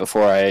right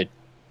before I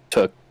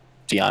took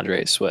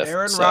DeAndre Swift.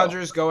 Aaron so.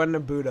 Rodgers going to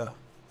Buddha.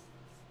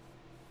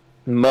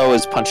 Mo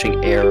is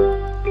punching air.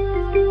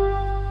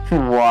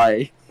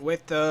 Why?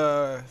 With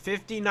the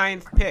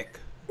 59th pick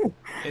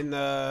in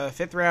the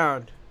 5th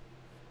round,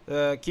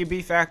 the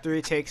QB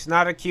Factory takes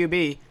not a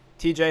QB,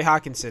 TJ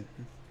Hawkinson.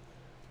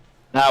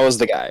 That was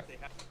the guy.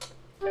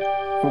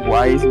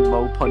 Why is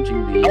Mo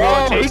punching the?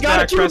 Oh, takes he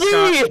got a Dak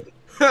QB!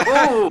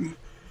 Oh,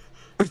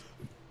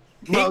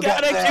 He Mo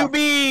got a Dak.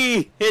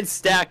 QB!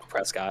 It's Dak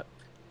Prescott.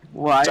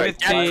 Why? Sorry, With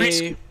Dak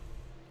the,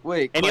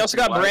 Wait. And he also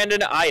got question, why-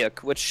 Brandon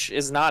Ayuk, which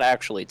is not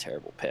actually a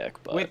terrible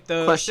pick. But with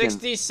the Question,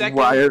 62nd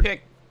why are-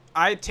 pick,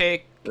 I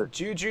take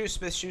Juju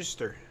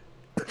Smith-Schuster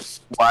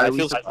Why I are we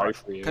feel surprised- sorry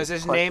for you. because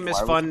his question, name is why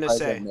are we fun to surprised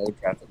say. that Mo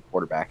drafted a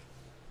quarterback.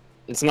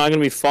 It's not going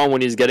to be fun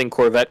when he's getting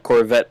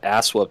Corvette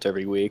ass whooped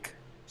every week.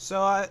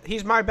 So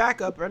he's my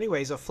backup anyway.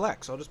 He's a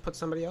flex. I'll just put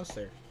somebody else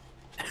there.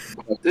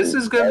 this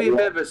is going to be a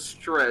bit of a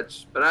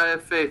stretch, but I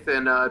have faith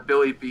in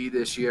Billy B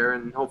this year,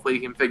 and hopefully he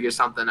can figure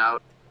something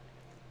out.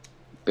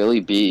 Billy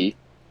B.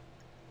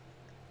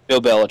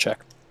 Bill Belichick.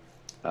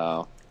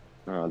 Oh,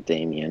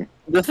 Damien.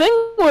 The thing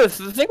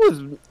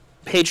with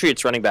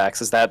Patriots running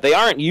backs is that they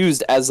aren't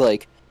used as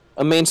like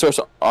a main source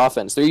of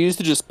offense. They're used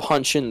to just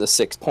punch in the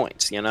 6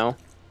 points, you know?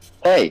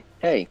 Hey,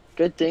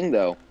 good thing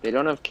though. They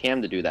don't have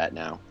Cam to do that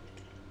now.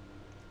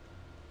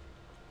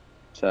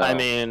 So I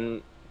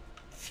mean,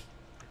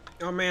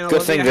 Oh man,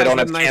 good thing they Olivia don't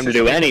has have the Cam to nicest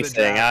do pick of the anything.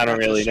 draft. I don't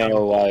That's a really shame.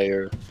 know why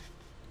you're...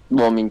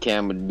 well, I mean,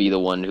 Cam would be the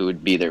one who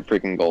would be their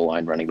freaking goal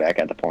line running back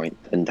at the point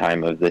in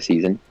time of the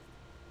season.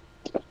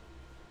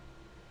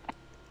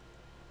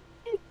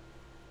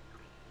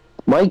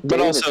 Mike But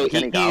Davis, also,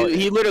 Kenny Galladay.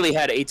 he literally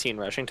had 18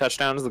 rushing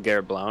touchdowns,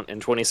 LeGarrette Blount, in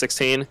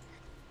 2016.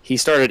 He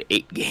started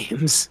 8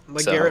 games.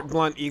 LeGarrette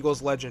Blount,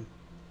 Eagles legend.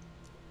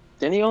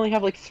 Didn't he only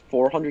have like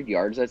 400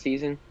 yards that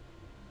season?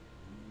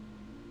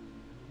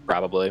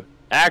 Probably.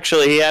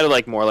 Actually, he had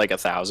like more like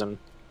 1,000.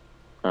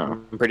 Oh.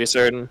 I'm pretty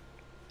certain.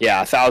 Yeah,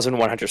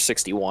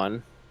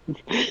 1,161.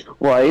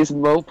 Why is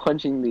Mo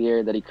punching the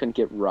air that he couldn't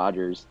get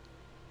Rodgers?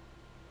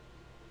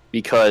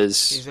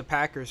 Because He's a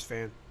Packers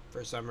fan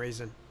for some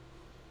reason.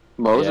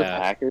 Mo's Yeah. a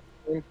Packer?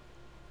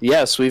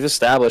 yes, we've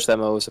established that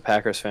Mo was a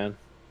Packers fan.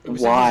 It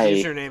was Why?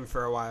 his username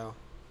for a while.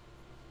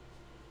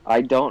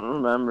 I don't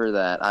remember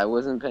that. I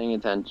wasn't paying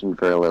attention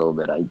for a little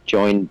bit. I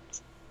joined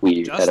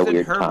weird at a Justin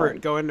weird Herbert time.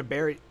 going to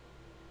Barry.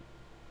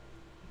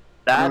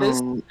 That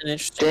is Oh, an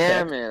interesting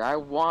Damn pick. it! I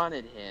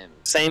wanted him.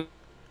 Same.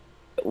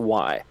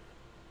 Why?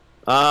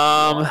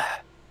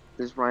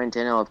 Does Ryan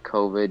Tannehill have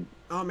COVID?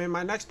 Oh man,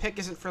 my next pick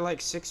isn't for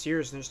like 6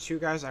 years, and there's 2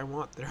 guys I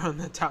want. They're on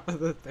the top of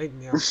the thing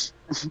now.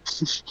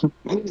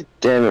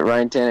 Damn it!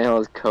 Ryan Tannehill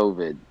has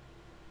COVID.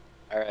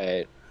 All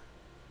right.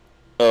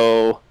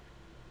 So,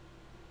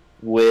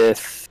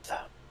 with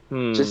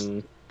Just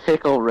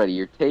pick already.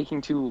 You're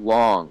taking too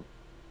long.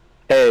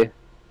 Hey,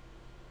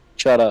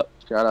 shut up.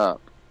 Shut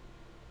up.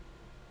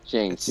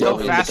 Jinx, It's still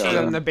you faster shut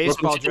than up. the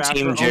baseball Welcome to draft.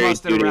 Team We're Jerry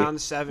almost in Judy.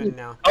 round 7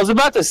 now. I was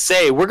about to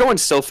say we're going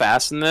so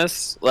fast in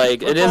this.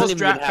 Like it Football's isn't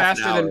even half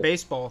faster an than hour.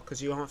 baseball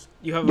because you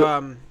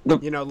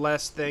have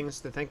less things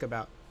to think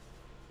about.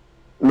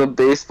 The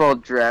baseball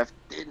draft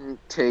didn't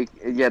take.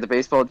 Yeah, the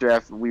baseball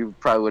draft, we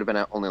probably would have been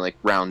at only like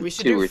round We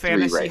should 2 do or 3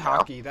 fantasy right now.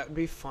 hockey. That would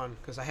be fun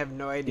because I have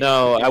no idea.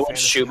 No, how to do I would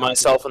fantasy shoot hockey.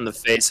 myself in the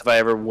face if I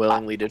ever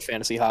willingly did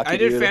fantasy hockey. I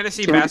did dude.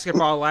 fantasy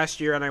basketball last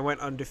year and I went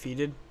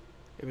undefeated.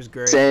 It was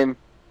great. Same.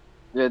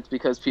 It's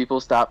because people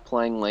stopped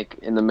playing like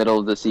in the middle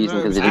of the season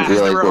because they didn't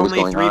Because realize there were what was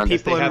only going 3 on.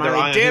 people They in had my their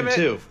eye league. on Damn him, it!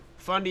 too.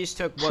 Fundies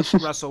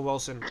took Russell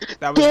Wilson.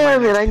 That was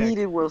Damn my it! next I pick.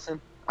 needed Wilson.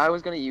 I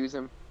was gonna use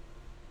him.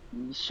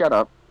 Shut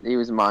up. He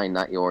was mine,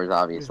 not yours, It was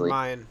obviously.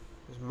 mine.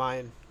 It was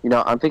mine. You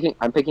know, I'm picking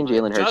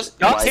Jalen Hurts.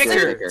 Just Why Tucker.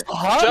 Jalen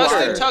Hurts?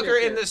 Justin Tucker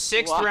in the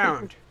 6th Why?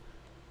 round.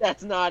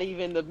 That's not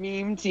even the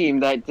meme team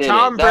that did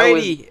Tom it. That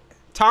was- Brady.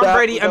 Tom that-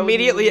 Brady that was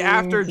immediately the meme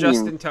after team.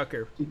 Justin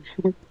Tucker.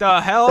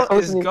 The hell That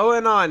was is the-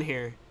 going on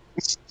here?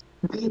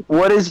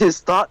 What is his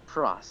thought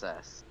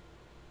process?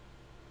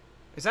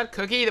 Is that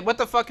Cookie? What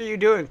the fuck are you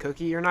doing,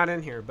 Cookie? You're not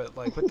in here, but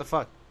like, what the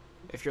fuck?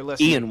 If you're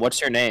listening. Ian, what's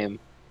your name?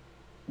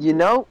 You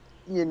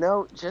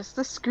know, just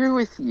to screw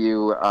with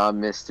you,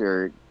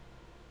 Mr.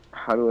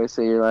 How do I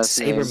say your last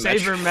name?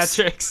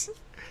 Sabermetrics.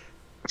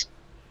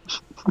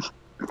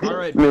 All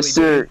right,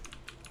 Mr.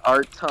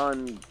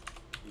 Arton,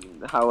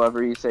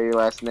 however you say your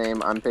last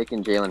name, I'm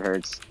picking Jalen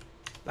Hurts.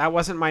 That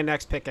wasn't my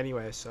next pick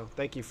anyway, so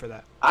thank you for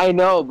that. I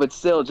know, but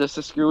still, just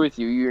to screw with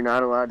you, you're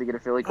not allowed to get a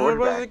Philly I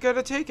quarterback. wasn't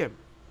gonna take him.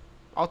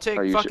 I'll take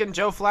Are you fucking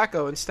Joe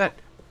Flacco instead.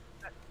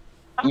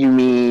 You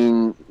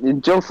mean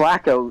Joe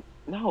Flacco?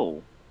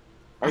 No.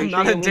 Are I'm you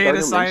not sure a you mean data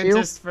Gardner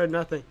scientist for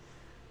nothing.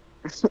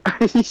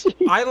 Minshew?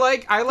 I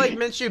like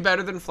Minshew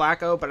better than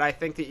Flacco, but I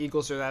think the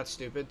Eagles are that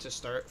stupid to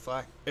start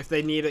Flacco. If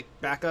they need a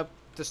backup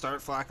to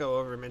start Flacco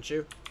over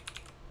Minshew.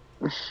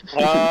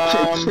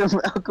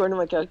 According to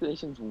my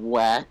calculations,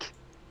 whack.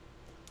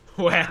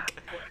 Whack.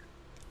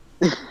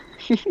 I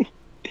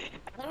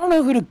don't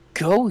know who to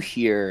go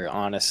here,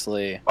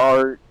 honestly.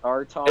 Our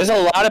There's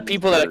a lot of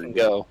people that can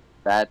go.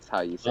 That's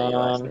how you say your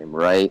last Um, name,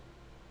 right?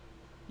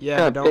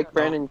 Yeah, don't pick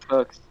Brandon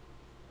Cooks.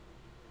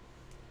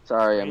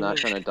 Sorry, I'm not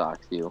Brandon- trying to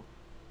dox you.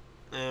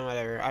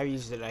 Whatever. I've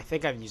used it. I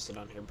think I've used it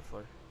on here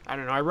before. I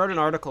don't know. I wrote an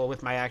article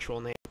with my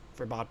actual name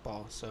for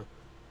Botball, so.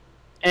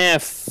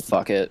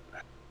 Fuck it.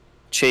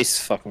 Chase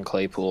fucking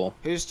Claypool.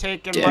 Who's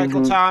taking Yeah.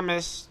 Michael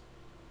Thomas?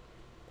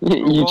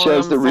 You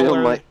chose the real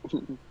Fuller. Mike.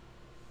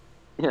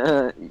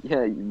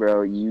 yeah,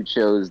 bro. You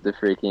chose the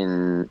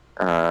freaking.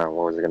 What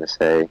was I gonna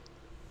say?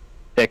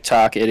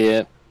 TikTok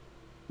idiot.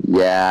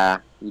 Yeah,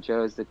 you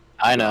chose the.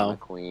 I know.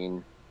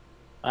 Queen.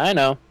 I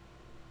know.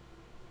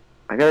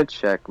 I gotta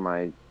check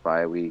my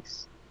bye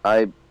weeks.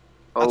 I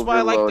That's why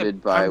I like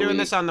overloaded bye I'm doing week.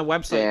 this on the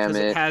website Damn because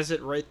it it. has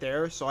it right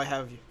there, so I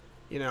have,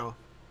 two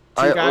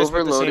I guys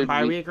with the same overloaded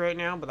bye week- week right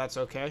now, but that's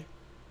okay.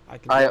 I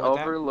can I deal with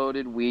that.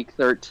 overloaded week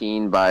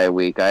 13 by a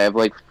week. I have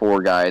like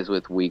 4 guys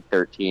with week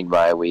 13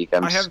 by a week.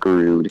 I'm I have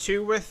screwed.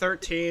 2 with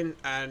 13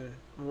 and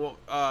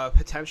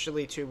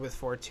potentially 2 with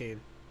 14.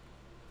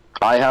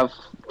 I have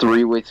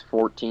 3 with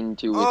 14,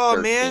 2 with 13.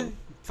 Oh man,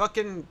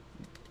 fucking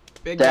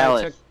big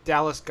Dallas. guy took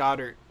Dallas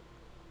Goddard.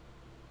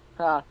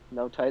 Ha,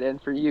 no tight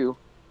end for you.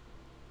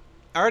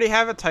 I already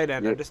have a tight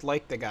end. I Yeah. just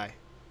like the guy.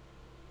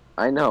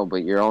 I know,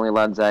 but you're only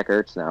allowed Zach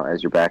Ertz now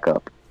as your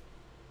backup.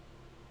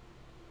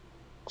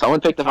 Someone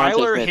picked Devontae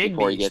Tyler Smith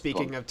before he Higbee. gets to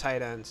Speaking him. of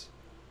tight ends,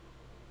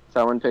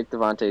 Someone picked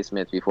Devontae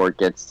Smith before it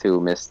gets to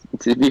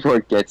before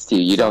it gets to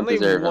you. You There's don't only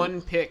deserve one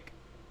him. pick.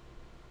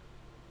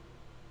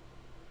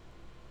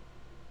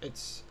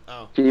 It's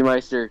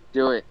Pmeister,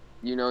 do it.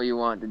 You know you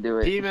want to do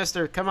it.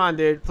 Mister. Come on,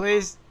 dude,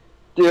 please.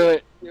 Do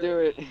it. Do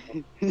it.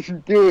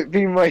 Do it,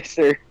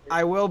 Pmeister.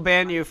 I will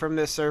ban you from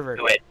this server.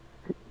 Do it.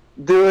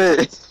 Do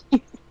it.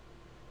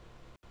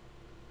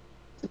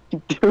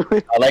 Do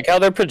it. I like how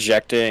they're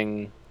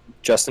projecting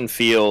Justin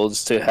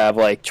Fields to have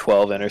like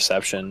 12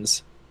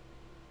 interceptions.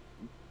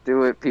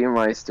 Do it,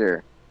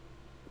 Pmeister.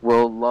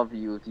 We'll love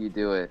you if you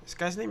do it. This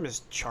guy's name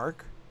is Chark.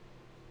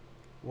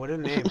 What a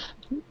name.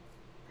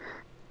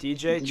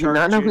 DJ Did Chark. you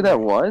not know who Jr. that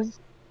was?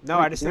 No,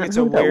 I just You think not it's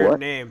know a who that weird was?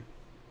 name.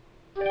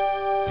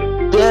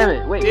 Damn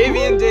it! Wait.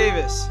 Davian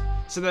Davis.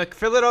 So the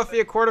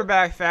Philadelphia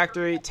quarterback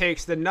factory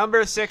takes the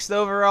number 6th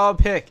overall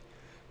pick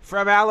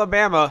from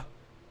Alabama.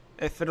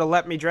 If it'll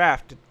let me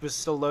draft, it was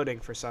still loading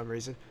for some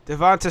reason.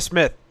 Devonta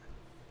Smith.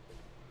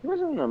 He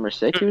wasn't number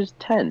 6. He was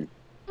 10.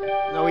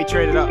 No, he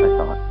traded up. I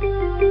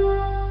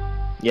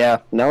thought. Yeah.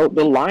 No,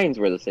 the Lions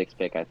were the 6th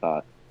pick. I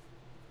thought.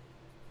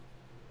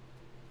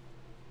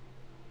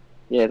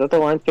 Yeah, I thought the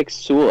Lions picked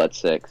Sewell at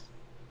 6.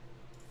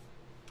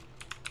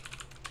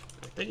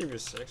 I think he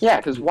was 6. Yeah,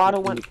 because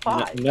Waddle went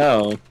 5.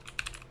 No.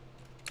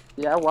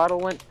 Yeah, Waddle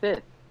went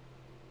 5th.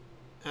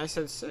 I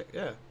said 6.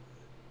 Yeah.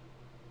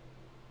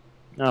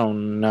 Oh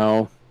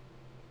no.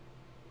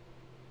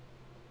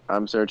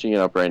 I'm searching it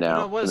up right now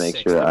No, it was to make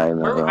 6th. sure I'm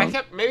not Or wrong.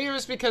 maybe it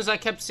was because I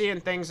kept seeing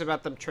things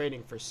about them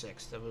trading for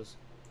 6th.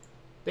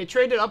 They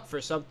traded up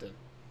for something.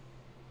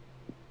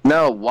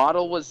 No,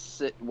 Waddle was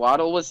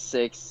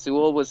 6.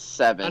 Sewell was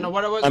 7. I know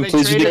what it was. I'm They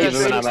pleased you traded did a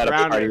even when I'm 6th at a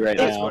party rounder. right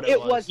That's now. what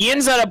it was.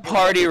 Ian's at a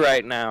party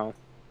right now.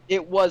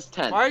 It was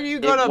 10. Why do you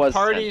go to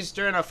parties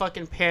during a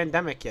fucking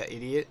pandemic, you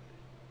idiot?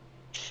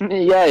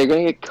 Yeah, you're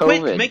gonna get COVID.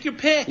 Quick, make your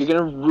pick. You're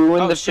gonna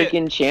ruin the shit.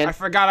 freaking I chance.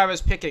 forgot I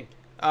was picking.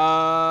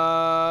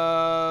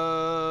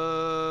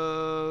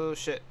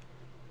 Shit.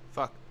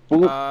 Fuck.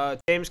 Ooh.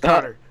 James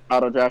Conner.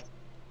 Auto draft.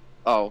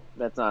 Oh,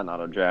 that's not an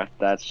auto draft.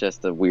 That's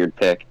just a weird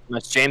pick.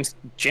 That's James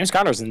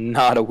Conner's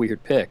not a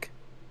weird pick.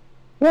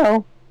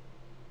 Well,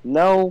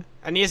 no.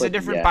 And he has a but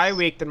different yes. bye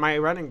week than my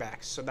running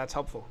backs, so that's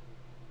helpful.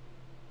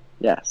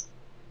 Yes.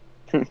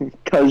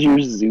 Because you're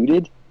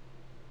zooted?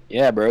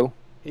 Yeah, bro.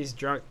 He's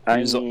drunk. I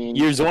You're mean,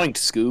 zoinked,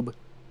 Scoob.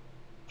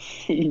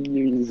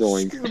 you're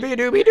zoink.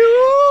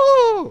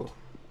 Scooby-Dooby-Doo!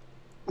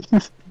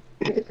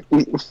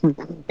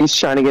 He's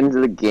trying to get into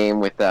the game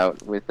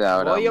without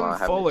William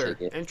having Fuller. to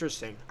take it.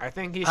 Interesting. I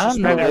think he's I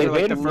don't know, suspended for they like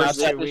the made him first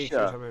not 2 the weeks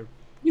show. or something.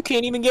 You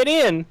can't even get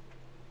in.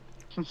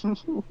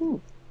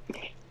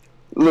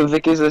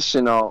 Levick is a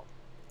Chenault.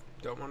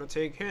 Don't want to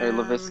take him.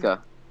 Or Laviska.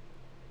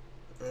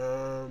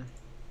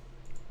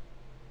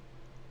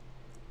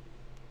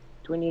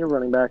 Do we need a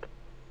running back?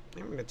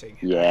 I'm gonna take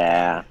him.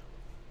 Yeah.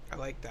 I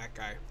like that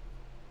guy.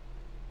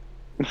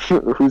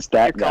 Who's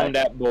that Here guy? come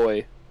that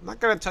boy. I'm not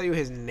gonna tell you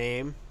his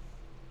name.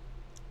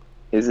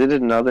 Is it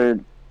another?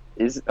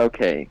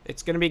 Okay.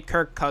 It's gonna be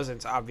Kirk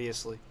Cousins,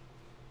 obviously.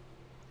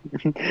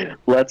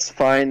 Let's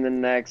find the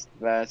next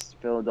best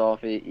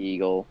Philadelphia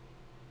Eagle.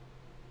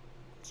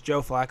 It's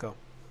Joe Flacco.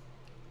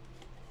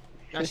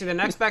 Actually, the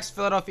next best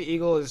Philadelphia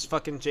Eagle is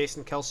fucking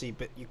Jason Kelsey,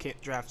 but you can't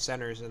draft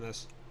centers in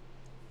this.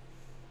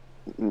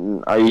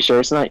 Are you sure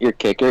it's not your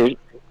kicker?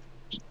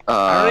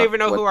 I don't even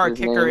know who what's our his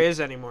kicker name? is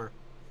anymore.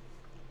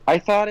 I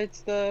thought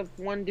it's the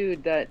one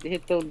dude that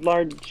hit the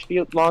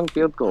long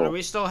field goal. Do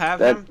we still have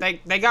That- him?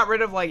 They got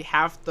rid of like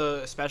half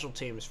the special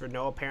teams for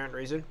no apparent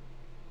reason.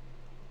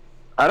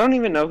 I don't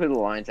even know who the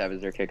Lions have as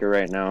their kicker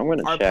right now. I'm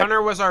gonna Our check.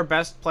 punter was our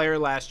best player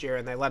last year,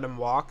 and they let him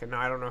walk, and now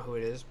I don't know who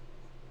it is.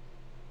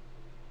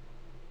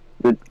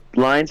 The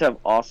Lions have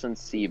Austin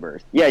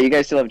Seaberth. Yeah, you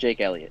guys still have Jake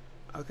Elliott.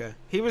 Okay,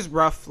 he was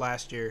rough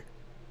last year.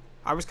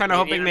 I was kind of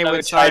We hoping need they another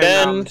would sign tight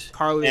end,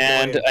 Carly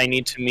And Lloyd. I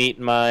need to meet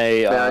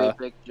my Barry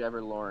picked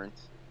Trevor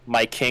Lawrence.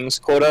 my Kings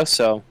quota,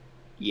 so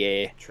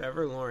yeah.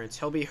 Trevor Lawrence.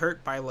 He'll be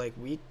hurt by like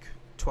week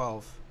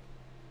 12.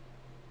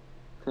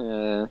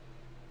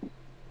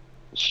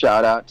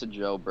 Shout out to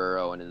Joe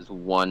Burrow and his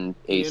one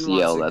Ian ACL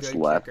wants a that's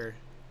good left. kicker.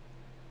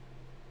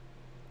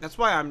 That's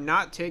why I'm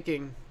not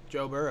taking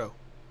Joe Burrow.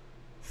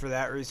 For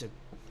that reason.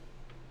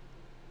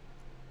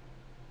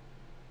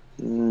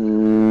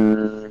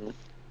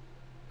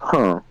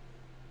 Huh.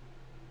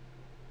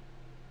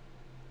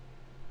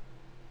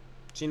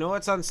 So you know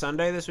what's on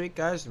Sunday this week,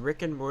 guys?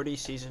 Rick and Morty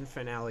season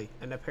finale.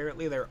 And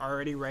apparently they're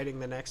already writing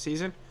the next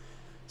season.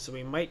 So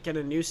we might get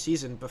a new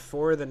season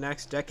before the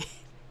next decade.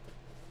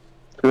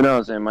 Who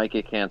knows? It might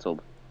get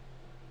canceled.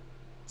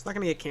 It's not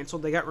going to get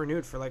canceled. They got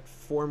renewed for like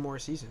 4 more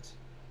seasons.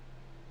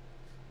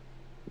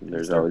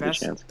 There's It's their always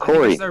best- a chance. I think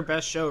Corey, it's their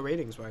best show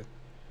ratings-wise.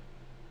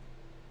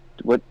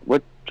 what?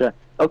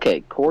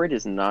 Okay, Corey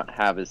does not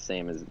have the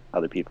same as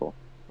other people.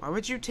 Why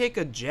would you take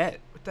a Jet?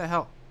 What the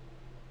hell?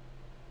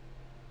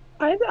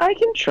 I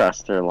can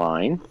trust their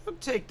line. I'll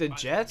take the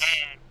Jets.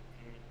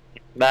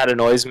 That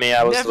annoys me.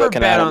 I was Never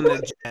looking bet at on him.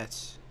 the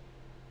Jets.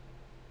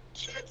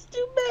 Jets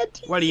do bad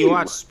to What, do you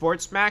watch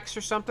Sports Max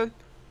or something?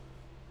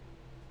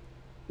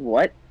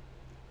 What?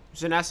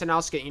 There's an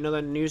SNL skit. You know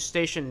the news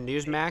station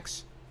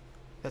Newsmax?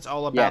 That's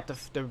all about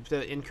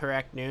the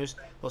incorrect news.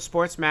 Well,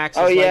 Sports Max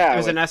is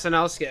there's an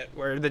SNL skit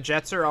where the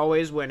Jets are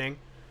always winning,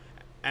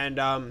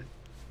 and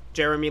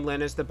Jeremy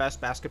Lin is the best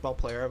basketball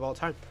player of all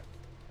time.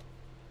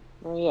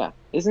 Oh yeah,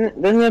 doesn't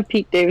that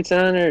Pete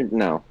Davidson or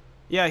no?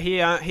 Yeah, he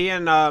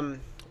and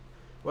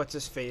what's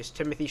his face,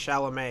 Timothy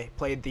Chalamet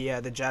played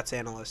the Jets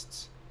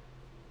analysts.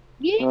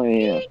 Oh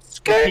yeah.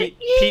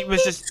 Pete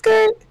was just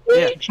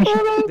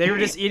they were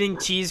just eating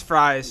cheese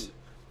fries.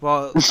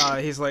 Well,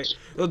 he's like,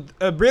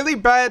 a really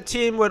bad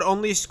team would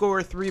only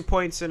score 3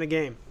 points in a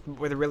game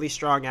with a really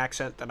strong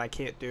accent that I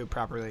can't do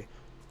properly.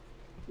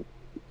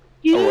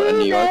 Oh, a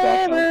New York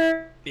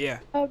accent? Yeah.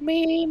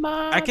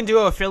 I can do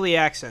a Philly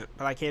accent,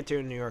 but I can't do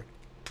it in New York.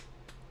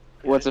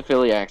 What's a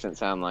Philly accent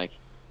sound like?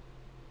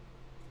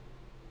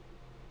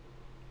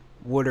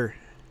 Wooder.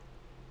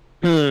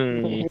 Hmm. I'm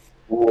You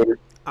going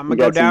to go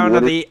got some down to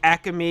Wooder? the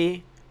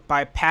Acme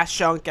by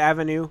Passyunk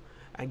Avenue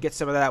and get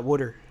some of that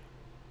Wooder.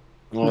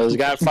 Well, he's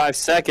got 5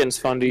 seconds,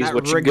 Fundies. That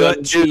What you ragut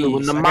gonna do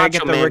when cheese. the I gotta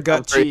get Macho the Man ragut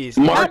comes through? cheese.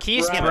 Mark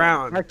Marquise Brown.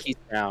 Brown. Marquise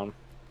Brown.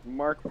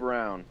 Mark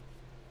Brown.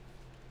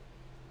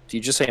 Do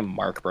you just say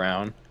Mark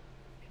Brown?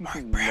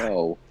 Mark Brown.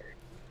 No.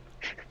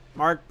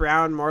 Mark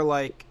Brown, more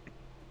like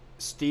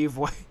Steve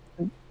White.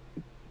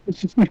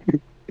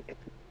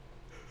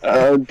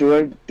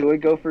 Do I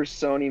go for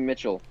Sony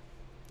Mitchell?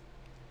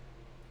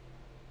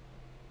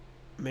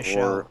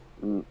 Michelle.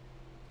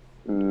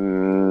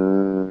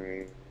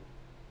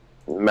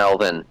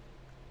 Melvin.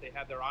 They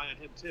had their eye on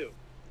him too.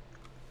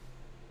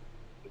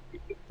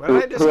 Why did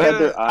I just Who get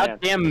had their a eye on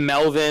Goddamn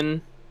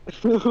Melvin.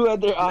 Who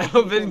had their eye on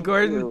Melvin him,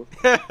 Gordon? too?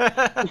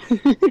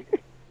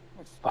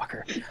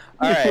 Fucker.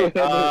 Alright. Who had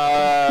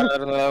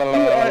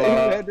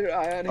their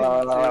eye on him, too?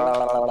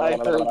 I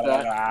heard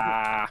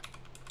that.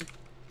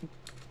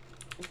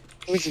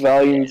 Whose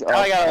volumes I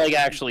are... gotta like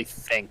actually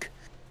think,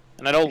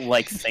 and I don't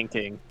like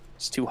thinking.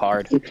 It's too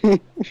hard.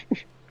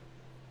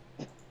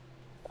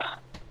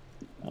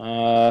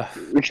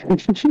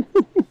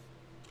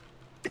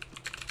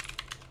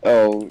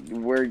 Oh,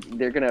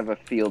 they're gonna have a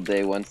field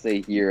day once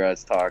they hear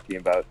us talking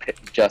about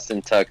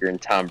Justin Tucker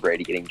and Tom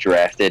Brady getting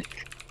drafted.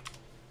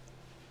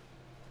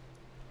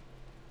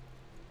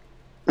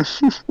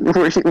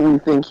 We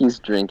think he's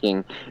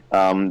drinking.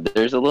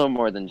 There's a little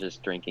more than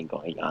just drinking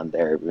going on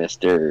there,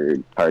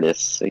 Mr. Tardis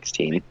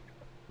 16.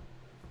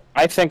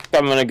 I think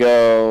I'm gonna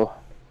go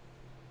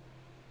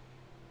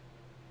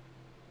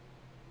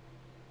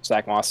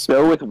Zach Moss.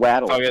 Go with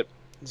Waddle. Fuck it.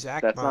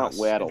 Zach That's not Moss.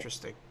 Waddle.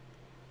 Interesting.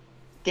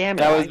 Damn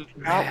it! That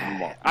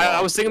was- I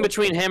I was thinking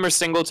between him or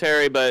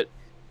Singletary, but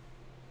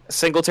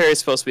Singletary is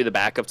supposed to be the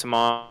backup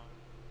tomorrow.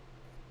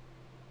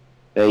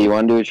 Hey, you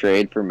want to do a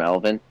trade for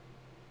Melvin?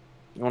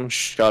 You want to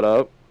shut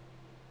up?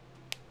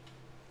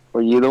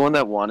 Were you the one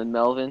that wanted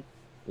Melvin?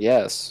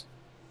 Yes.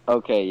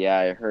 Okay, yeah,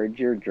 I heard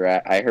your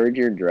draft. I heard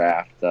your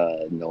draft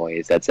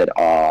noise that said,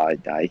 "Oh,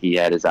 he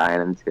had his eye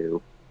on him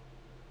too."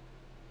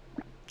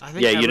 I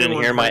think Yeah, you didn't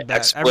everyone hear my heard that.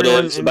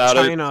 expletives Everyone about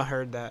in it? China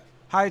heard that.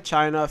 Hi,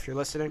 China, if you're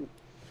listening.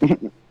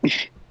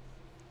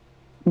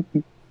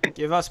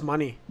 Give us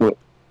money.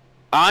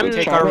 I'm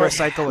Take our China-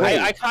 recycling.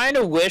 I kind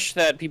of wish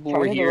that people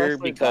were China the here wrestler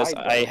because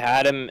died, I though.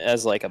 had him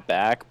as like a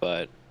back,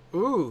 but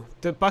Ooh,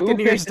 the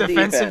Buccaneers the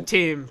defensive defense?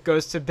 team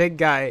goes to big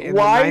guy in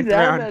Why the ninth them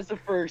round. as the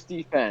first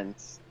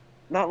defense?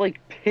 Not like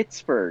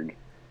Pittsburgh.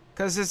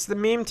 Because it's the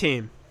meme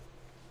team.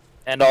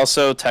 and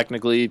also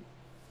technically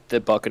the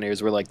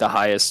Buccaneers were like the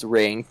highest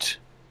ranked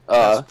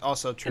That's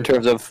also true. in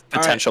terms of All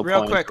right, potential real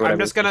points. quick, or I'm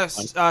whatever just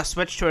it's gonna called.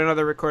 switch to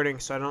another recording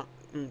so I don't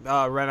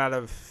run out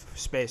of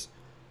space.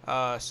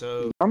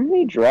 So How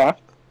many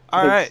draft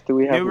all picks right, do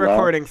we have new left?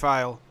 recording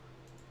file.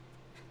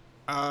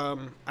 I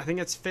think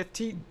it's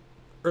 15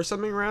 or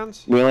something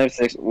rounds. We only have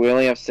six. We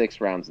only have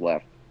 6 rounds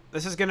left.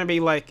 This is gonna be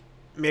like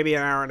maybe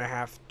an hour and a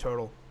half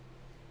total.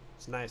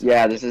 It's nice.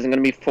 Yeah, this isn't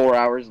gonna be 4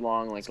 hours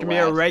long. Like It's gonna be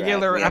a the last regular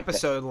draft. We have to-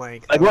 episode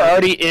length. Like we're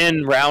already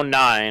in round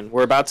 9.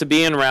 We're about to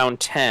be in round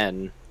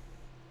 10.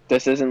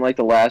 This isn't like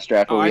the last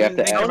draft where Oh, we I have to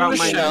didn't think ask about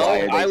my Michelle why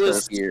notes. are I they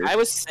was so here. I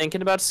was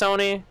thinking about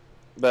Sony,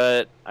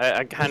 but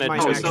I kind of my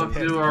Oh, we next still have to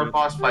pick. do our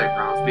boss fight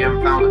rounds. We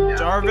haven't found it yet.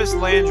 Jarvis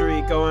Landry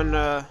going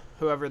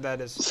whoever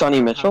that is. Sonny I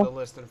don't Mitchell? have the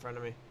list in front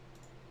of me.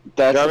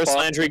 That's Jarvis the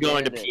Landry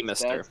going to candidate.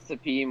 Pmister. That's the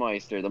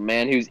Pmister, the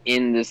man who's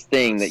in this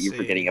thing Let's that you're see.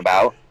 forgetting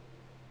about.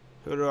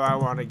 Who do I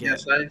want to get?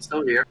 Yes, I'm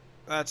still here.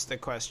 That's the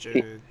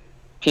question.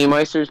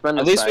 Pmister's been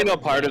At the least we know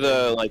silent part of man.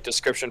 the like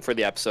description for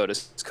the episode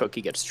is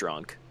Cookie gets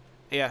drunk.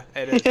 Yeah,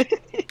 it is.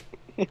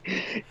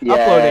 Yeah,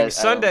 Uploading I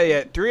Sunday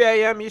at 3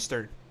 a.m.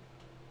 Eastern.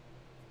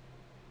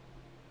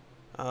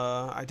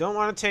 I don't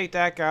want to take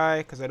that guy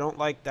because I don't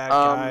like that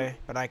guy,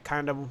 but I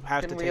kind of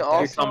have to can take we that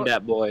also- guy. Come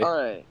that boy.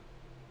 Alright.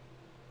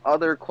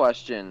 Other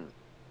question.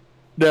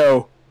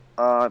 No.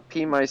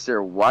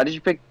 Pmister, why did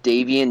you pick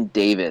Davian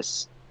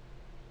Davis?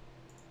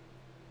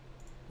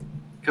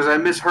 Because I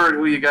misheard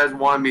who you guys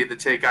wanted me to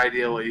take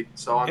ideally,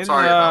 so I'm In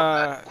sorry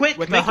about Quick,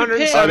 with the make your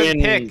pick. 107 I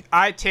mean- pick,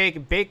 I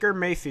take Baker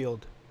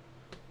Mayfield. that.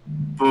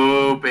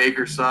 Boo,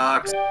 Baker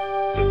sucks.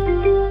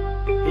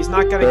 He's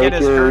not gonna get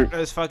as Baker- hurt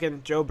as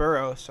fucking Joe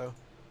Burrow, so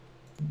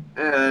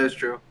Yeah, that is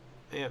true.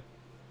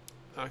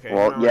 okay.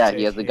 Well, who do I yeah, take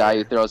he has the guy who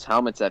here? throws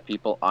helmets at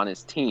people on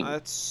his team.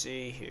 Let's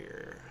see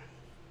here.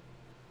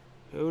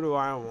 Who do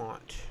I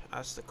want?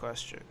 That's the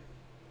question.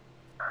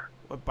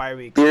 What bye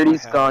weeks? do I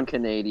Beardy's have? gone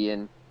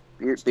Canadian.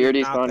 Steve,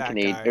 Beardy's not gone that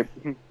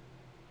Canadian.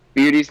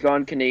 Beardy's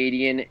gone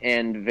Canadian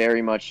and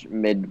very much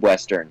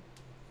Midwestern.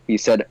 He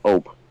said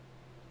Ope.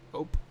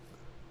 Oh.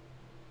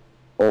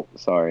 Oh,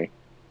 sorry.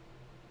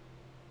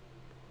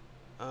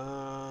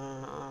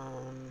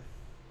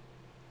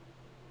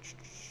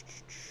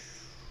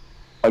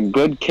 A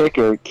good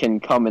kicker can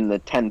come in the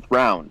 10th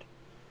round,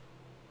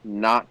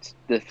 not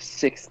the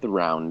 6th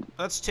round,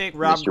 Let's take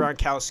Rob Mr.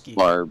 Gronkowski.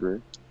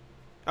 Barber.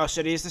 Oh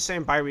shit, he's the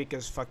same bye week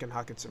as fucking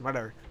Hawkinson.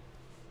 Whatever.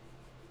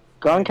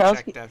 Check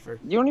Gronkowski? that for.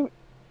 You don't even...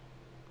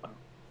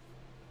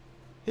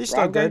 He's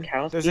still Rob good.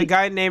 Gronkowski? There's a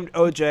guy named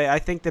OJ. I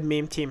think the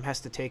meme team has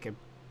to take him.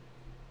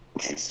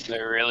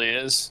 There really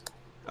is.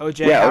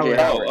 OJ Yeah, Howard. OJ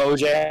Howard. Oh,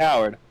 OJ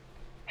Howard.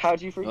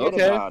 How'd you forget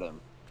Okay. about him?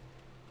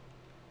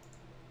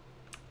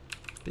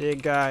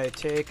 Big guy.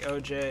 Take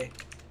OJ.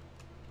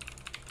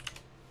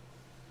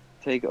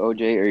 Take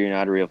OJ or you're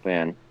not a real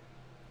fan.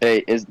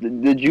 Hey, is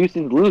the juice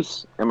is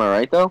loose. Am I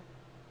right, though?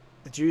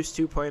 The Juice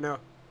 2.0.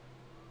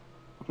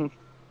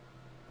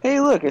 Hey,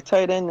 look, a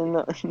tight end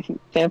in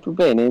Tampa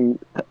Bay named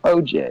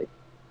OJ.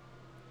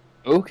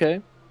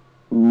 Okay.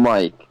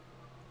 Mike.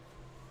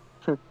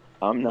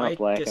 I'm not Mike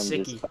black. I'm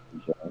Gesicki.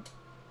 just.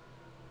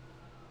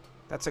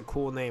 That's a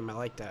cool name. I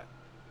like that.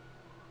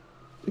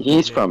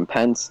 He's name. from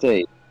Penn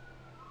State.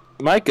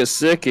 Mike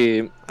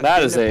Gesicki. That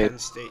I've is been to a Penn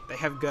State. They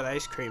have good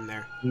ice cream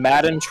there.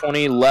 Madden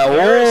 20 level.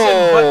 Harrison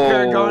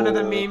Butker going to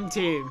the meme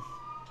team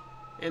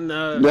in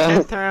the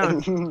 10th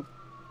round.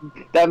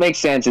 That makes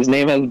sense. His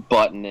name has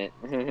butt in it.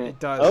 It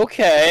does.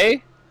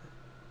 Okay.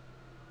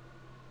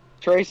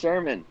 Trey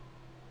Sermon.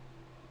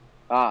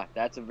 Ah,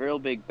 that's a real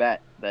big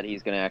bet that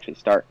he's going to actually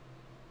start.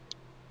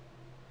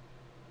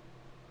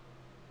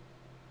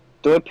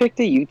 Do I pick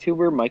the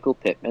YouTuber Michael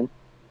Pittman?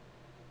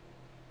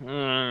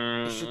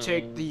 You should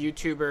take the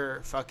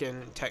YouTuber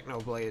fucking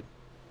Technoblade.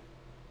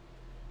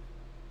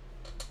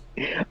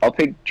 I'll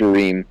pick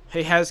Dream.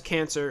 He has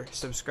cancer.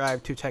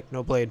 Subscribe to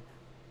Technoblade.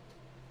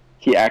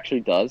 He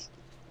actually does.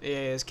 Yeah,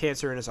 he has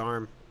cancer in his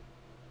arm.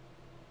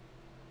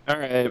 All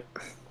right.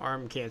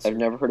 Arm cancer. I've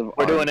never heard of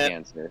We're arm doing it.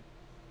 cancer.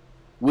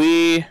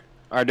 We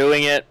are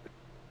doing it.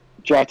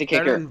 Draft a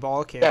Better kicker. than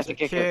ball That's cancer. a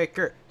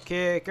kicker.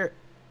 Kicker.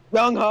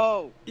 Young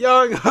Ho.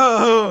 Young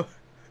Ho.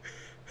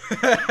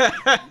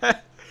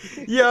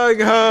 Young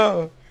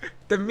Ho.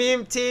 The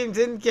meme team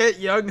didn't get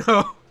Young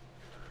Ho.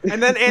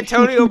 And then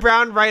Antonio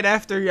Brown right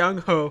after Young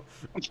Ho.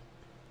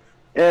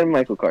 And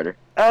Michael Carter.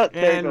 Oh,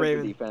 there And goes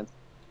Raven. the defense.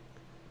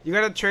 You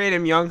gotta trade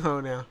him Young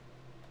Ho now.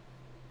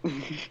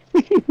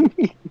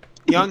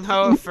 Young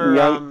Ho for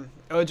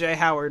OJ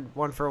Howard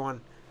 1-for-1.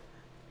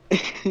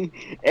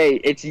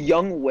 Hey, it's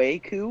Young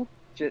Wei-Koo.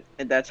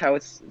 And that's how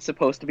it's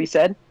supposed to be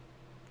said.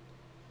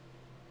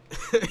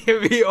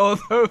 It'd be Old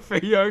Ho for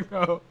Young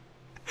Ho.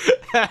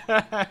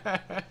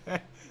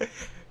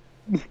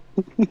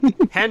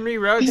 Henry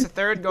Rhodes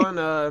III going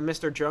to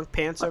Mr. Drunk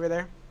Pants over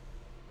there.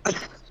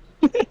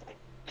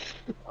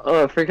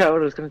 Oh, I forgot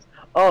what I was gonna.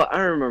 Oh, I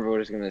remember what I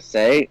was gonna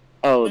say.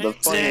 Oh, the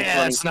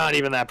It's not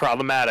even that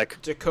problematic.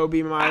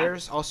 Jacoby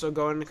Myers also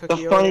going to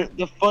Cookie over there.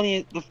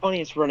 the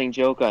funniest running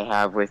joke I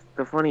have with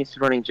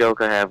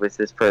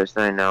this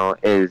person I know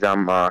is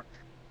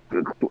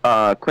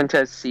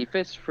Quintez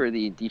Cephas for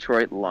the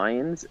Detroit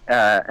Lions.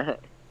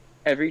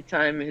 Every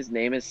time his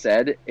name is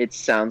said, it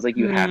sounds like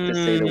you have to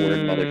say the word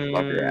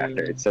motherfucker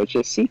after it. So it's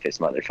just Cephas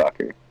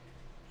motherfucker.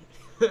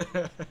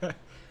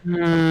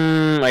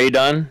 Are you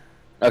done?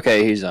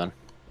 Okay, he's done.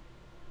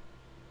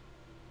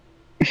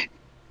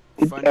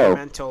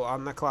 Fundamental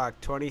on the clock.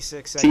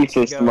 26 seconds to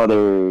Cephas go.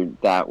 mother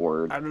that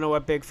word. I don't know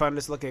what Big Fun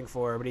is looking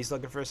for, but he's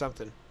looking for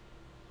something.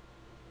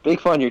 Big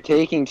Fun, you're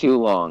taking too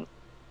long.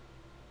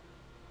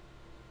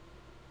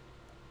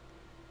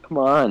 Come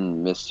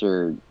on,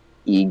 Mr.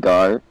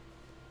 Egar.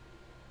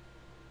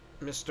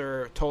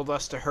 Mr. told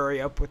us to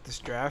hurry up with this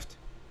draft.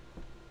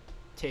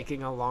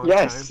 Taking a long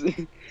Yes.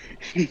 time.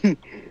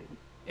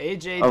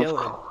 AJ Of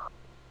Dillon.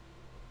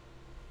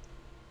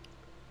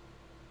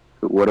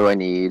 What do I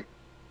need?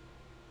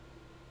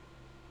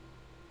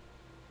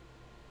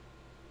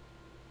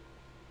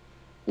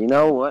 You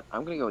know what?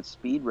 I'm gonna go with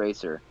Speed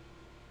Racer.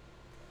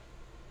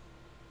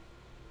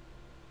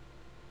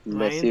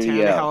 Ryan Mysterio.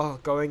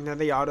 Tannehill going to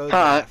the auto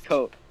Ha!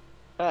 draft.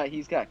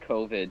 He's got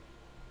COVID.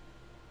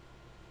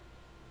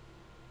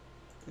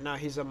 No,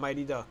 he's a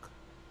mighty duck.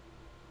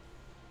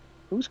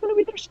 Who's gonna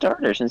be their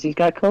starter since he's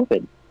got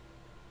COVID?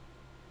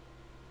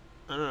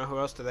 I don't know. Who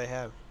else do they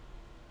have?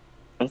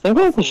 I think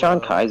it's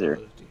Deshaun Kaiser.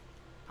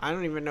 I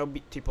don't even know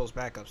people's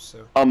backups,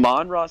 so.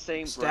 Amon-Ra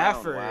St.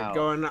 Stafford Brown. Wow.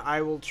 going,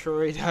 I will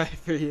Troy die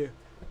for you.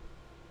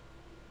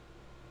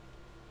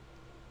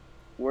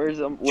 Where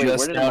did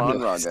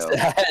Amon-Ra go?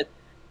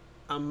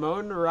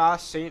 Amon-Ra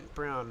St.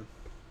 Brown.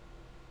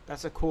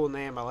 That's a cool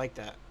name. I like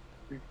that.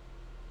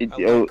 It's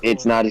cool.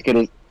 not as good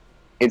as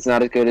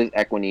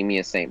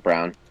Equinemius St.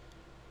 Brown.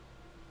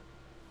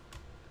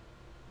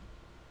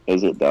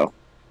 Is it though?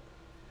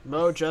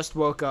 Mo just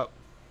woke up.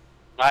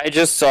 I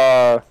just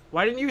saw.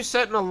 Why didn't you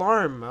set an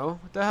alarm, Mo?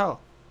 What the hell?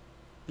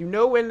 You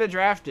know when the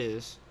draft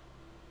is.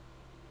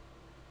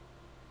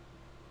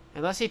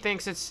 Unless he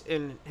thinks it's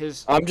in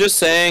his... I'm just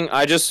saying,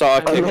 I just saw a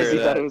Unless he kicker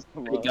thought that it was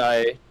the tomorrow.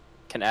 guy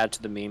can add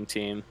to the meme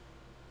team.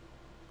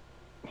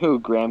 Who?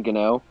 Graham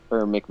Gano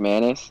or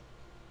McManus?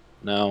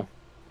 No.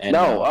 And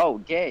No. Oh,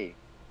 Gay.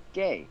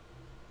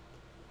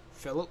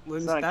 Philip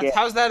Lindsay. not That's, gay.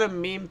 how's that a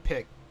meme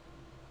pick?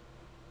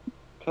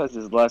 Because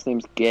his last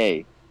name's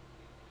Gay.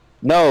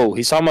 No,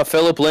 he's talking about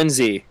Philip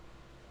Lindsay.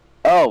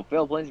 Oh,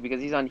 Philip Lindsay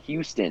because he's on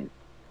Houston.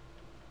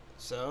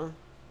 So?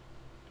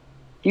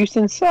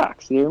 Houston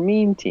sucks. They're a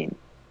mean team.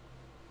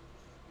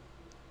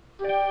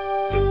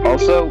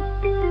 Also,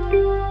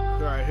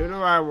 Alright, who do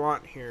I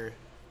want here?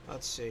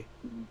 Let's see.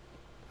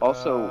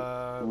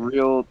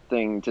 real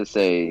thing to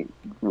say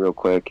real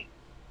quick.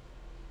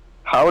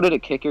 How did a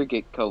kicker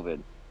get COVID?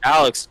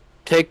 Alex,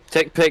 pick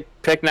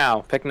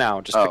now. Pick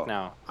now. Just Oh. pick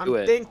now. I'm Do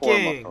it. Core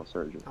thinking. muscle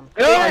surgery. I'm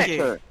Do it! thinking.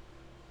 Sure.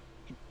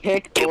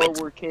 Pick or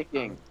we're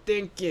kicking. I'm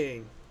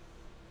thinking.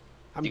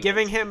 I'm Do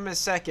giving him a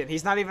second.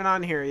 He's not even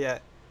on here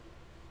yet.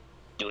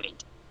 Do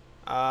it.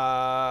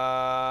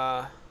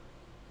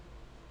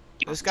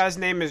 This guy's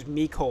name is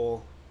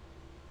Meekole.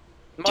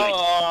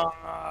 Oh,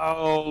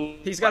 Oh,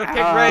 He's got to pick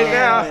right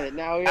now.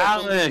 Now we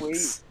have to wait.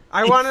 Alex.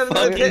 I want him to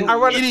Fucking pick.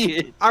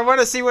 idiot. I want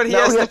to see what he Now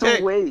has we to have pick.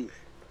 to wait.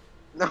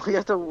 No, we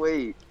have to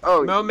wait.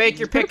 Oh, Mo, make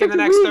your you gotta pick in the pick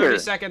next Rieger. 30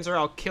 seconds, or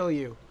I'll kill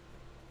you.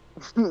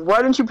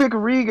 Why didn't you pick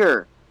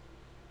Rieger?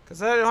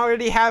 Because I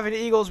already have an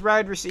Eagles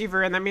wide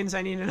receiver, and that means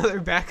I need another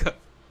backup.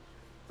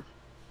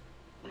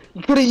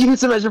 You could have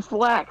used him as your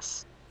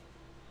flex.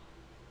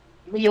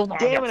 Damn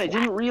it! I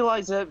didn't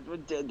realize that.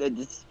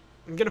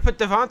 I'm gonna put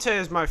Devontae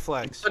as my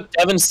flex. Put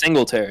Devin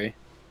Singletary.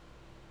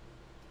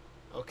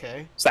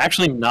 Okay. It's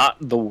actually not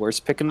the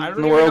worst pick in I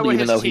don't the even know world, what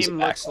even though his he's a team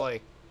looks backup.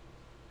 like.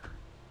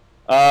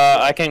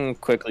 I can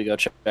quickly go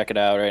check it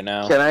out right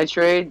now. Can I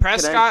trade?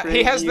 Prescott, can I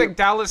he trade has the you?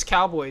 Dallas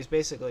Cowboys,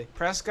 basically.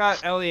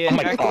 Prescott, Elliott, Oh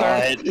my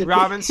Eckler, God.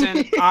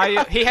 Robinson.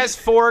 He has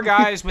 4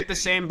 guys with the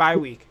same bye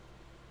week.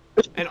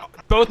 And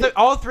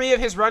all 3 of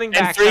his running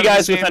And backs 3 have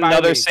guys the with same bye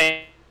another week.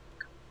 same.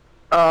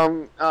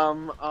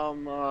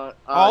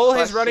 All his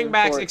question running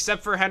backs for-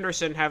 except for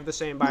Henderson have the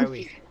same bye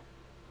week.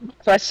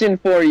 Question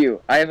for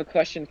you. I have a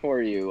question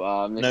for you,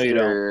 Mr. No, you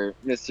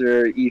don't.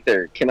 Mr.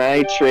 Aether. Can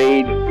I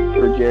trade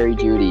for Jerry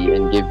Jeudy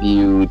and give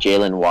you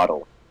Jalen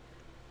Waddle?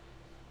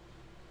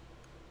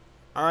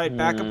 All right,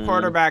 backup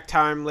quarterback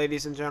time,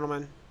 ladies and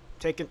gentlemen.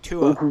 Taking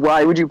Tua,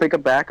 Why would you pick a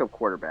backup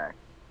quarterback?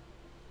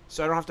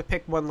 so I don't have to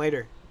pick one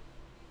later.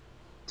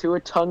 Tua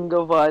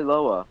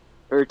Tagovailoa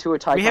or Tua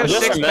Tagovailoa? We have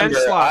Just 6 bench remember,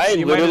 slots. I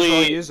You might as well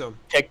literally- use them.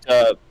 Picked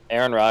up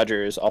Aaron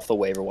Rodgers off the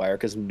waiver wire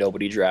because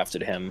nobody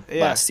drafted him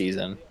Yeah. last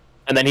season.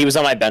 And then he was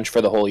on my bench for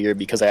the whole year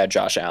because I had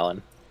Josh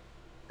Allen.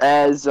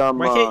 As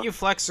Why can't you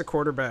flex the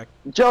quarterback?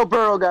 Joe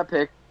Burrow got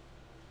picked.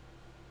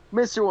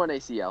 Mr. 1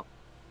 ACL.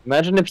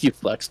 Imagine if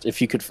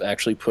you could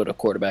actually put a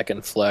quarterback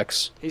in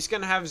flex. He's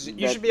gonna have. You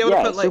That- should be able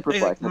yeah, to put like super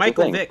flex, that's the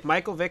Michael thing. Vick.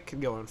 Michael Vick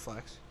could go on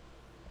flex.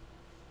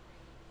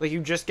 Like you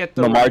just get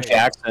the Lamar right-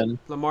 Jackson.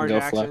 Lamar go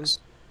Jackson. flex.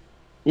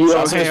 He So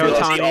also Hey, He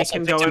Otani also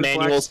can picked go in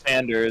Emmanuel flex.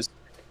 Sanders. He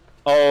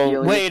Oh,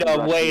 only wait gets a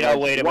the wait a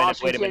rushing wait a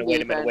yards. minute, wait a minute,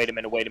 wait a minute, Washington wait a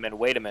minute, wait a minute,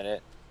 wait a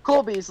minute.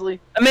 Cole Beasley.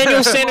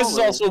 Emmanuel Sanders is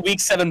Holy. also a week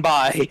 7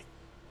 bye.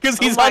 Because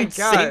he's Oh my on the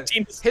same God.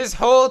 team. His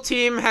whole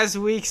team has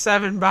week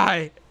 7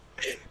 bye.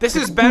 This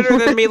is better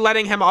than me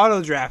letting him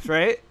auto draft,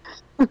 right?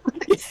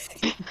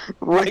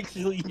 Wait,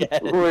 Actually,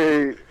 yes.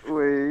 wait.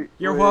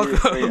 You're wait,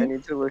 welcome. Wait, I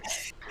need to look.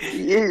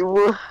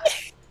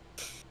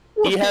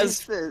 What has-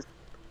 is this?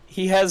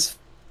 He has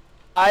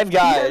 5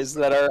 guys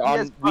that are He on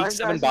has week 5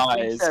 7 guys with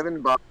week buys.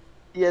 7 buys.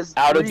 He has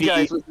Out of 3 the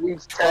guys with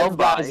week 12 10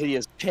 guys buys. that he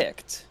has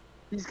picked.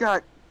 He's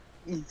got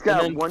And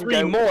then 1 3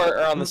 guy. more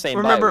are on the same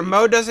Remember, bye week.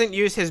 Mo doesn't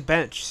use his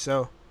bench,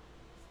 so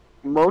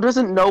Mo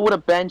doesn't know what a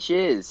bench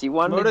is. He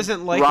wanted Mo to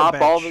doesn't like a drop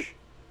bench, all the.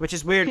 which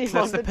is weird He because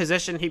that's the wanted-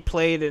 position he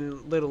played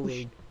in Little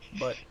League.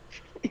 But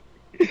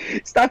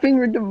Stop being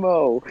rude to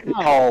Mo.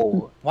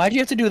 No. Why'd you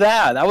have to do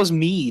that? That was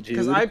me, dude.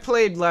 because I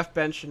played left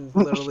bench in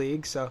Little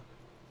League, so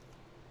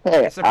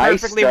Hey, it's a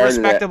perfectly I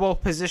respectable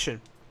position.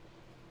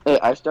 Hey,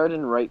 I started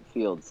in right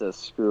field, so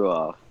screw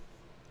off.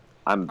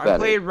 I'm I better.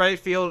 played right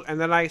field, and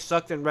then I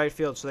sucked in right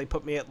field, so they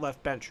put me at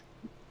left bench.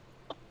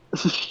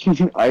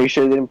 Are you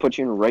sure they didn't put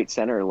you in right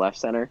center or left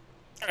center?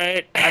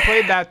 Alright. I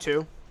played that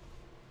too.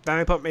 Then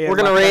they put me. We're at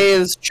gonna left bench.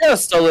 raise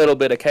just a little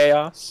bit of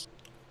chaos.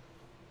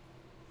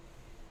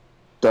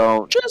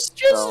 Don't.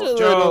 Just No. a little.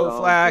 Joe Don't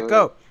do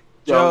Flacco.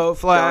 Joe Don't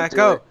do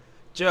Flacco. it.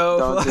 Joe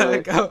Don't do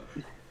it.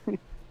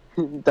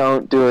 Flacco.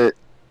 Don't do it.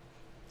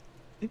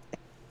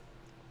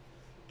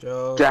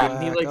 Joe Jack,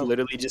 Didn't he like Flacco.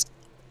 literally just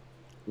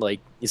like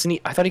isn't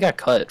he? I thought he got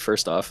cut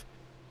first off.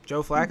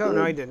 Joe Flacco?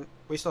 No, he didn't.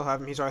 We still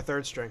have him. He's our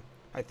 3rd string,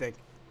 I think.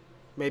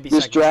 Maybe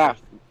Just second draft.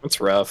 string.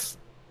 That's rough.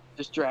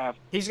 Just draft.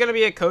 He's gonna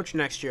be a coach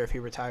next year if he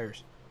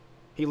retires.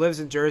 He lives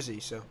in Jersey,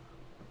 so.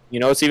 You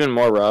know what's even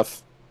more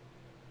rough?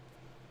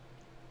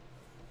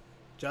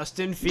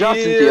 Justin Fields.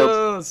 Justin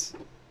Fields.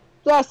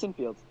 Justin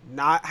Fields.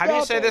 Not. How do you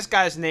Stop say it. this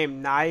guy's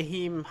name?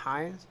 Naheem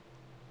Hines.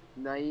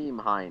 Naeem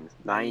Hines.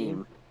 Naeem.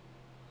 Naeem.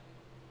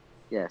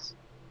 Yes.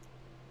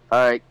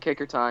 Alright,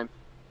 kicker time.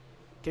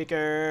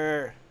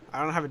 Kicker.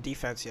 I don't have a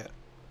defense yet.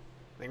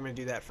 I think I'm gonna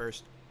do that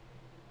first.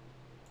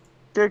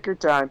 Kicker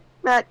time.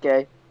 Matt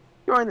Gay.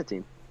 Join the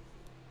team.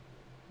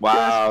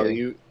 Wow,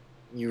 kidding.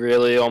 you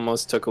really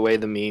almost took away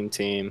the meme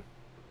team.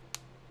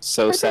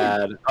 So I did.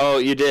 sad. Oh,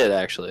 you did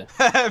actually.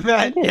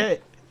 Matt did. Gay.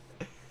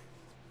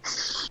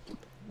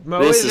 Mo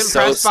This is is so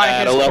impressed by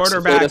sad. his Alexis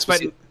played quarterbacks, us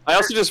but with- I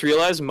also just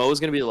realized Mo's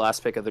gonna be the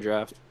last pick of the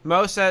draft.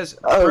 Mo says,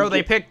 Oh, bro, they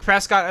yeah. picked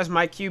Prescott as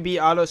my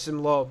QB, auto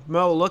sim low.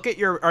 Mo, look at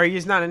your, or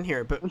he's not in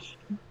here, but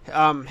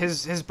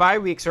his bye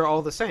weeks are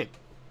all the same.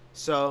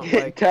 So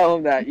like, Tell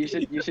him that. You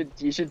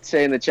should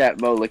say in the chat,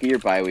 Mo, look at your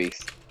bye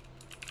weeks.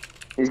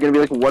 He's gonna be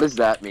like, what does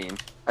that mean?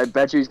 I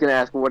bet you he's gonna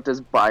ask, what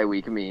does bye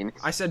week mean?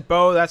 I said,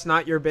 Bo, that's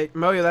not your big,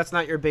 Mo, that's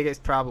not your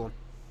biggest problem.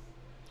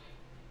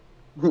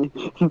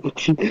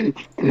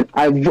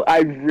 I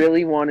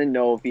really want to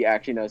know if he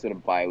actually knows what a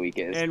bye week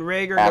is. And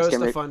Rager Ask goes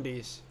him to if-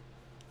 fundies.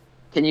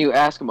 Can you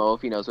ask Mo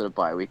if he knows what a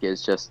bye week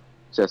is? Just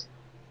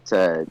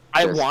to.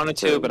 I just wanted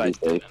to, but I be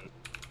safe.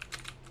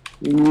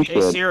 didn't. You Hey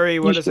should. Siri,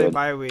 what You is a should.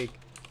 bye week?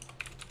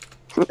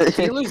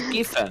 Steelers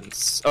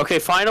defense. Okay,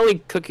 finally,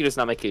 Cookie does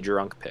not make a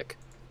drunk pick.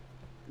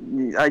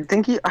 I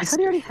think I thought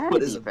he already had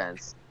What a is it?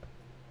 defense.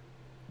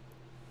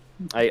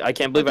 I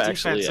can't believe What I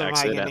actually defense am I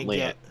gonna accidentally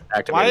get?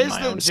 activated Why is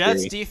my the own Jets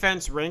Siri.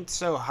 defense ranked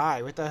so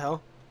high? What the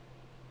hell?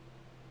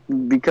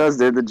 Because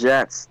they're the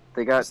Jets.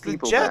 They got It's the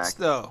people Jets, back.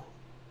 though.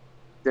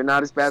 They're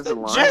not as bad It's as the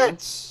the Lions.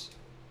 Jets.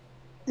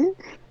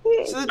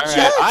 It's the All Jets.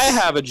 right, I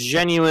have a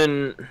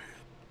genuine.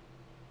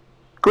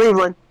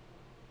 Cleveland.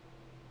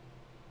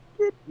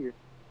 Get here.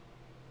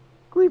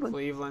 Cleveland.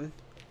 Cleveland.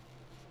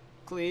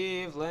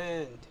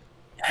 Cleveland.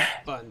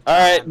 Fun All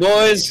right, time,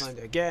 boys.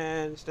 Cleveland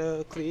against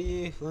the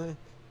Cleveland.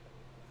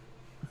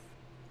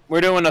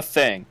 We're doing a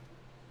thing.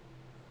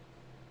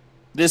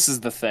 This is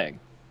the thing.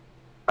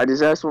 I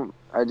just asked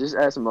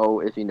Mo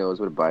if he knows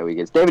what a bye week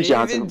is. David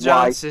Johnson.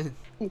 Johnson.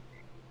 Why?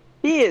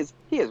 He is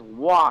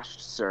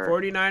washed, sir.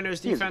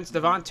 49ers He is- defense,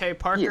 Devontae He is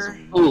Parker.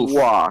 Oof.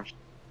 washed.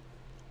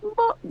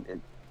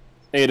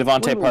 Hey,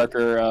 Devontae Ooh.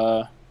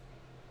 Parker,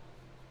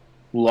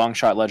 long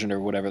shot legend or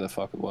whatever the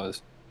fuck it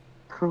was.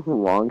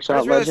 Long I shot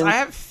just realized legend. I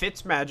have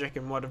Fitzmagic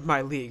in one of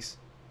my leagues.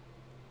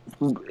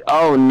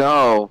 Oh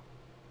no.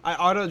 I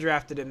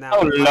auto-drafted him now.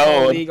 Oh, My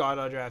whole Lord. league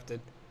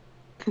auto-drafted.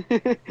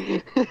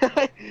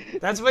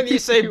 That's when you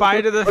say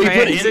bye to the Oh, you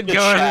put it fans in and the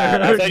go on chat.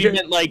 the I road. thought you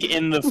meant like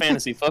in the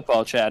fantasy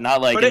football chat,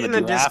 not like Put it in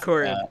the draft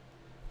Discord. chat.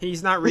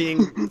 He's not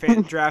reading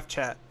draft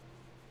chat.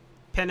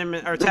 Pin him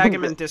in, or tag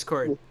him in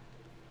Discord.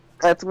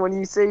 That's when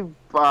you say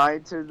bye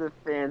to the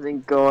fans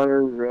and go on a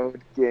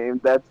road game.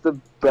 That's the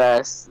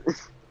best.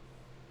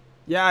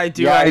 Yeah, I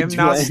do. Yeah, I I am do,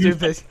 not I am.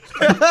 stupid.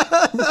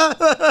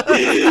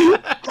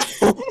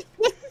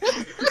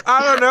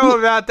 I don't know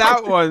about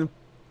that one.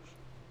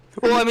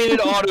 Well, I mean, it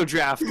auto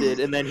drafted,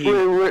 and then he.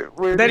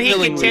 Then he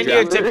Willingly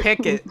continued to drafted.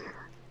 pick it.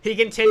 He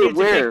continued to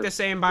Where? pick the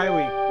same bye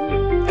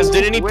week. Because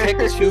didn't he pick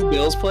Where? 2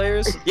 Bills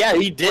players? Yeah,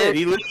 he did. Where?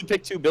 He literally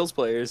picked 2 Bills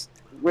players.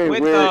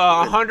 With the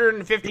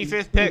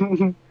 155th pick,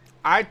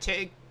 I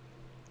take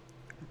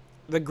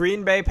the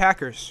Green Bay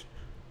Packers.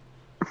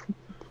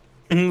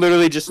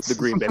 Literally just the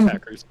Green Bay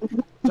Packers.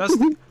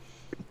 Just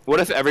What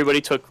if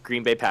everybody took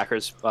Green Bay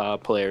Packers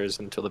players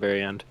until the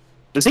very end?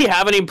 Does he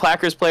have any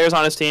Packers players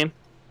on his team?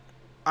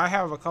 I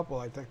have a couple,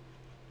 I think.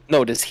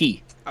 No, does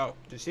he? Oh,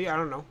 does he? I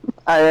don't know.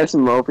 I asked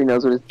him if he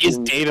knows what his He's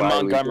team's David bye week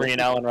Montgomery is.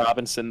 and Allen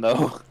Robinson,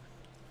 though.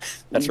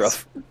 That's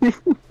rough.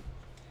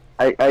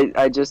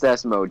 I just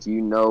asked Mo, do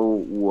you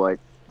know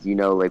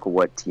like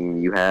what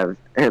team you have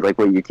and like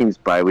what your team's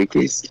bye week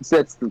is? 'Cause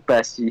that's the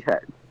best he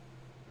had.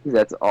 'Cause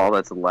that's all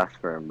that's left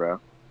for him, bro.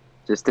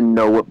 Just to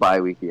know what bye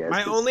week he has.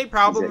 My 'cause only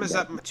problem he's is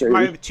at that 30.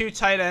 my 2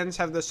 tight ends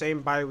have the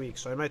same bye week,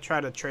 so I might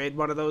try to trade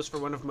one of those for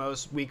one of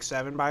Mo's week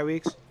 7 bye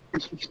weeks.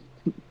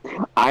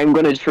 I'm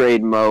gonna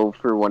trade Mo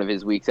for one of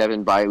his week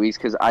 7 bye weeks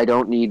because I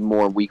don't need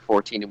more week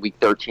 14 and week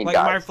 13 Like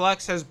my guys.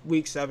 flex has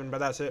week 7, but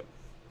that's it.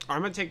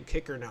 I'm gonna take a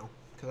kicker now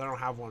because I don't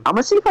have one. I'm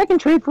gonna see if I can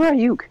trade for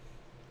Ayuk.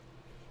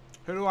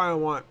 Who do I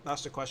want?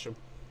 That's the question.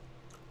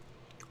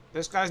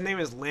 This guy's name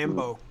is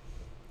Lambo.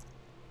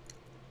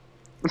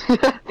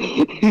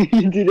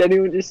 Did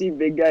anyone just see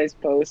Big Guy's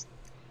post?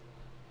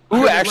 I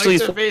Who would actually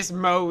like to face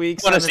Mo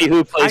week want to 7. see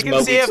who plays I can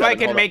Mo see week if I 7.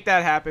 can Hold make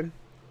that happen.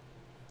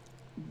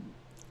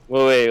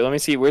 on. Wait, let me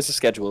see. Where's the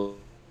schedule?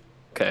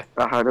 Okay.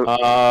 How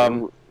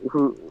do,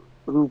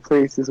 who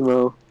places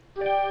Mo?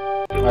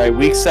 All right,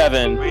 week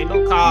 7.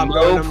 Randall Cobb. Mo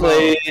going to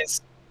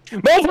plays. Mo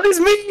plays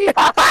me.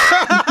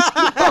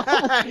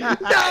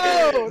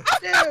 No!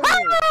 Damn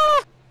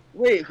it.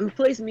 Wait, who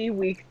plays me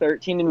week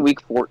 13 and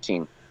week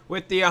 14?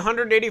 With the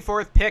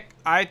 184th pick,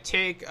 I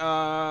take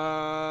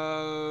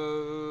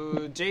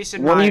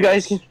Jason One of you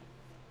Myers. guys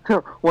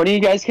one of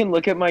you guys can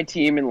look at my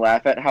team and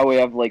laugh at how we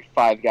have like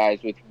 5 guys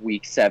with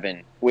week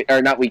 7,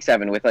 or not week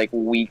 7, with like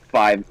week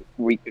 5,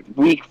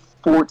 week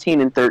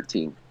 14 and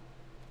 13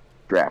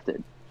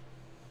 drafted.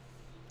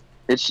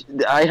 I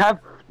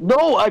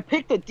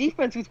picked the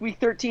defense with week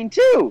 13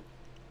 too.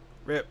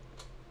 Rip.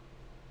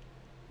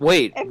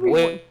 Wait,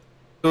 Everyone.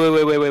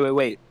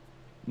 wait.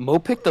 Mo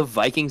picked the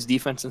Vikings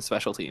defense and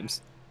special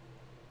teams.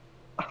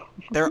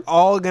 They're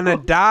all gonna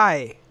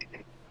die.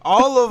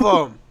 All of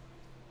them.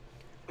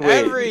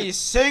 Wait. Every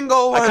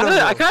single one of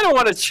them. I kind of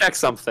want to check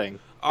something.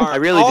 are I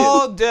really do.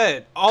 all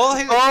dead. All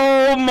his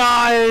Oh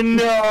my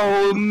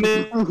no,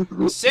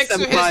 man. 6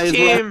 of Senpai his is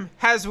team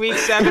has week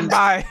 7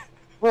 bye.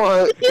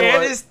 What?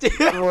 And his team.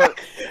 What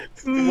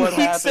Week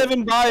happened?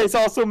 7 bye is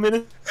also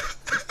minute.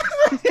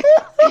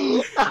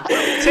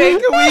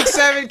 Take a week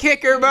 7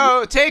 kicker,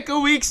 Mo. Take a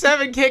week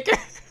 7 kicker.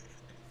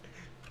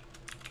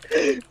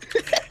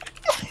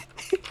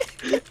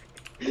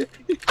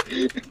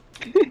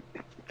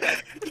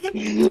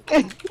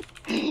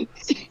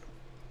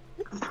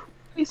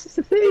 Is this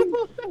a thing?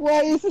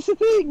 Why is this a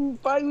thing?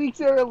 5 weeks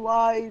are a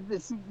lie.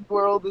 This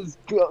world is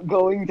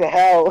going to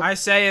hell. I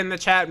say in the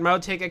chat, Mo,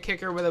 take a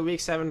kicker with a week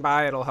 7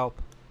 bye. It'll help.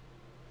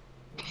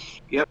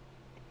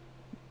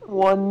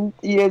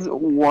 He has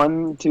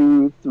 1,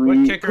 2, 3.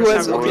 What kickers Who have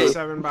has- a okay, week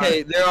 7 bye?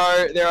 Okay, there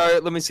are.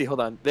 Let me see. Hold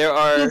on. There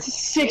are. He has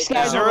 6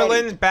 guys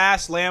already. Zerlin,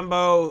 Bass,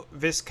 Lambo,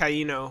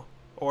 Vizcaino,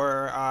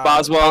 or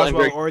Boswell and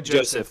or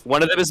Joseph.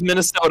 One of them is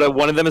Minnesota.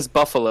 One of them is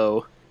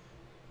Buffalo.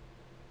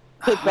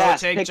 Pick I'll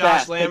Bass. take Pick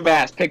Josh Bass. Pick Lambo.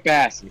 Bass. Pick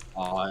Bass.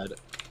 God.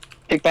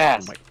 Pick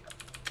Bass. Oh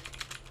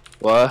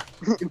What?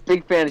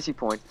 Big fantasy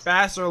points.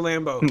 Bass or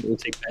Lambo? We'll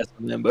take Bass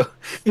and Lambo.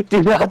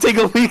 Dude, I'll take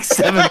a week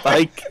 7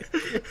 bike.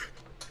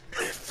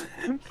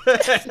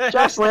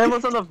 Josh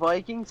Lambo's on the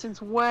Vikings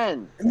since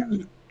when?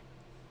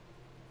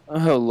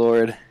 Oh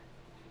Lord.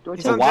 Do I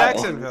He's take on wild.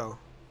 Jacksonville.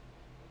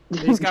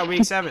 He's got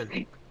week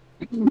 7.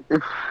 I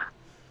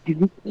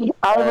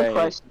have a Right.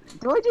 question.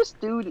 Do I just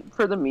do it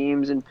for the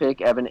memes and pick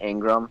Evan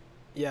Ingram?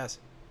 Yes.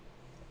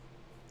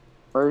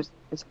 Or is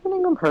Evan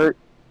Ingram hurt?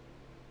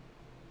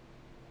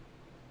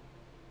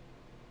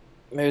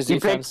 There's You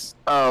defense.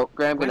 Oh,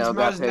 Graham When's Gano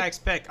got Mo's picked. next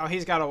pick? Oh,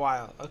 he's got a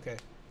while. Okay.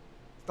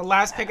 The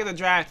last pick of the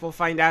draft, we'll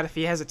find out if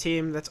he has a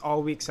team that's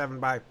all week 7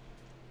 bye.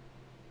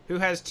 Who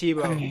has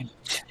Tebow?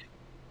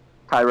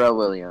 Tyrell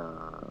Williams.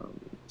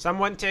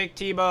 Someone take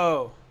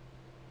Tebow.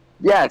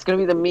 Yeah, it's gonna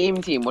be the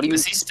meme team. What do you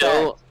Is he expect?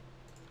 still?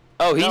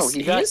 Oh, No, he's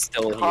he got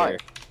still cut. here.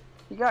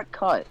 He got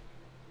cut.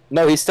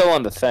 No, he's still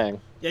on the thing.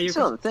 Yeah, you He's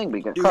still on can, the thing, but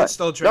he got you can cut.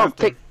 still No, draft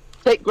him.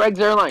 take Greg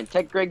Zerline.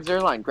 Take Greg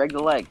Zerline. Greg the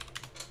leg.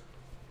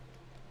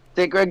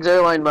 Take Greg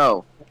Zerline,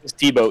 Mo. It's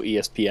Debo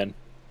ESPN.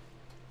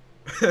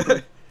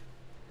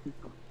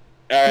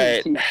 All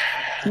right.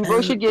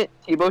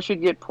 Tebow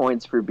should get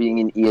points for being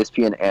an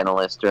ESPN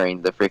analyst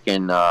during the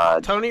freaking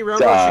Tony Romo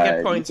should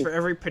get points for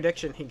every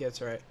prediction he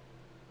gets right.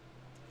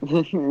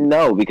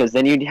 No, because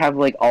then you'd have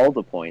like all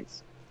the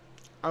points.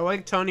 I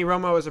like Tony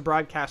Romo as a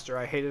broadcaster.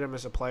 I hated him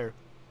as a player.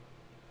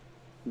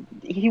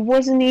 He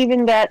wasn't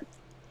even that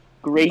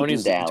great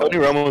in Dallas. Tony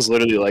Romo is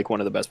literally like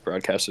one of the best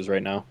broadcasters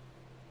right now.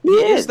 He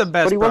is the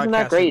best but he wasn't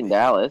that broadcaster. great in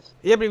Dallas.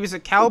 Yeah, but he was a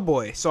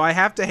cowboy, so I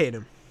have to hate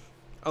him.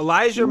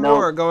 Elijah No.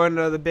 Moore going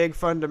to the big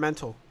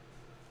fundamental.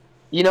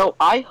 You know,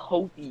 I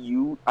hope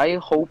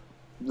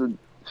the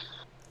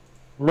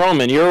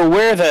Roman, you're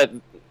aware that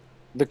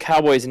the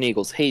Cowboys and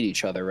Eagles hate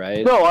each other,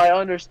 right? No, I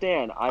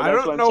understand. I that's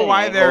what don't I'm know saying.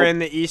 why I they're hope- in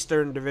the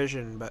Eastern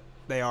Division, but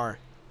they are.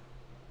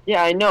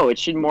 Yeah, I know. It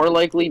should more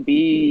likely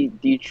be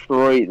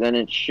Detroit than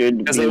it should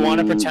be Because they want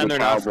to pretend the they're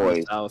not from the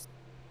Cowboys. South.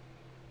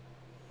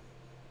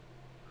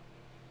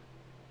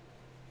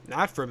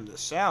 Not from the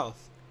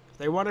South. If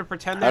they want to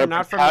pretend How they're to-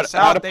 not from how the to-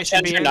 South, how to they should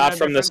pretend be you're in not a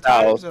from the different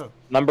time South. zone.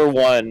 Number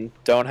 1,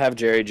 don't have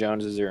Jerry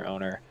Jones as your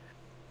owner.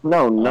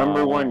 No,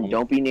 number Oh. one,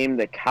 don't be named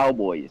the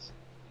Cowboys.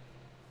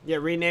 Yeah,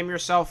 rename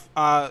yourself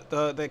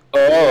the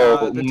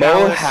Oh, the Mo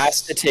Dallas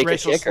has to take a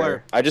racial kicker.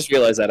 slur. I just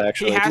realized that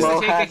actually. He has Mo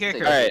to take has a to take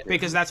kicker a Alright.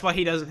 because that's what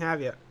he doesn't have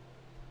yet.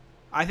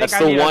 I think That's I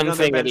the need one another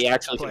thing that bench he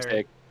actually player. can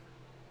take.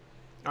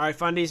 All right,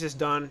 Fundies is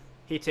done.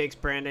 He takes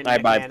Brandon Bye,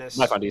 McManus.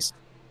 bye fundies.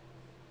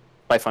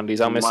 Bye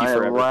fundies. I'll miss you My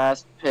forever.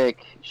 last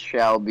pick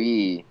shall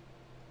be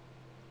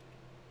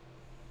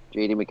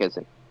J.D.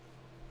 McKissick.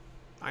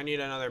 I need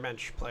another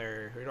bench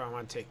player. Who do I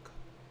want to take?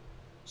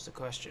 That's the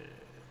question.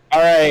 All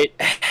right.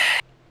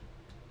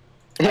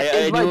 I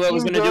Is my knew I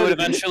was team going to do it good?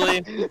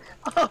 eventually.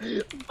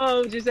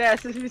 Oh, just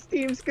asked if his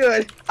team's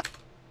good.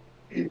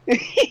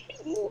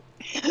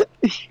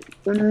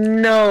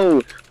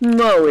 No,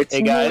 it's Hey,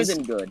 more guys.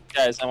 than good.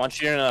 Guys, I want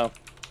you to know.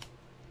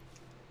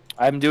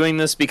 I'm doing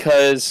this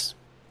because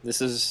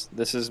this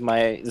is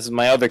my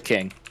other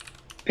king.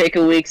 Pick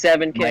a week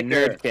 7 My kicker.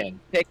 nerd king.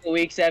 Pick a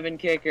week 7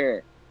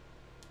 kicker.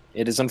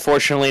 It is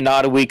unfortunately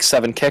not a week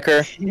 7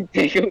 kicker.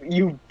 Pick a,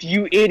 you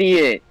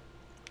idiot.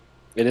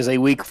 It is a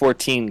week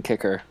 14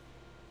 kicker.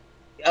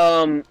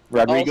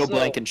 Rodrigo Also-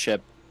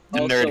 Blankenship,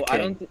 the Also, nerd I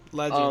king. don't.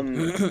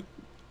 Legend.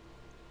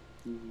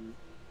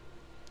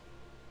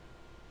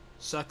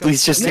 Suck up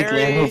Please just take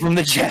Mary. Lambo from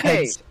the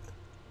Hey, Jags.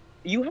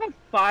 you have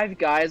 5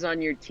 guys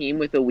on your team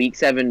with a week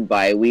 7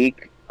 bye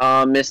week.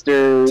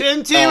 Mr.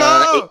 Tim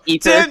Tebow! Aether.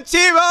 Tim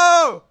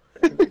Tebow!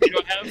 You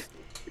don't have?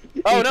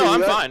 Oh Ether, no, I'm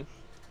you have- fine.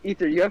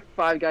 Ether, you have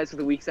 5 guys with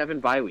a week 7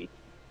 bye week.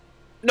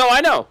 No, I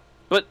know.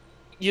 But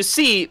you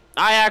see,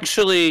 I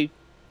actually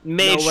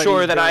made Know what sure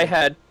he's that I doing.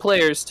 had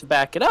players to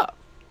back it up.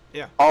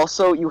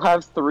 Also, you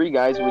have 3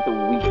 guys with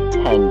a week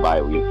 10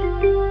 bye week.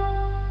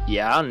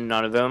 Yeah,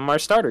 none of them are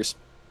starters.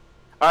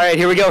 All right,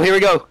 here we go. All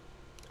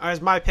right,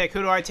 it's my pick.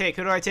 Who do I take?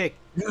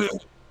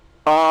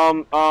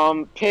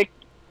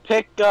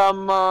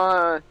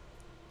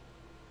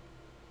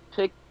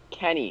 Pick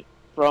Kenny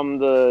from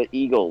the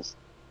Eagles.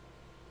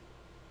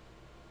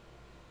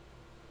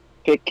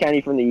 Pick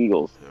Kenny from the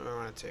Eagles. Who do I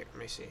want to take?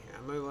 Let me see.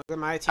 I'm gonna look at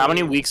my team. How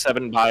many week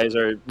 7 buys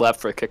are left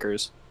for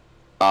kickers?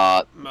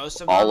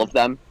 Most of All them. of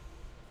them.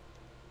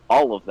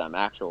 All of them,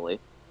 actually.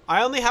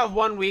 I only have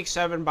 1 week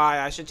 7 bye.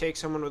 I should take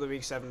someone with a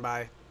week 7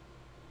 bye.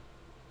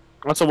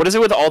 So what is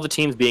it with all the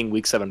teams being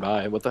week 7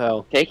 buy? What the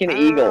hell? Take an I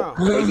don't Eagle.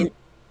 know.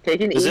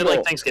 Take an Is Eagle. it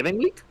like Thanksgiving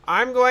week?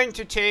 I'm going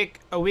to take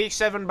a week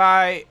 7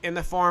 bye in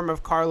the form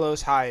of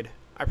Carlos Hyde.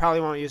 I probably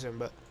won't use him,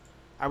 but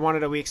I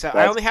wanted a week 7.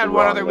 I That's only had the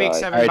one wrong other week guy.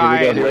 7 All bye,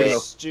 right, and here we it go.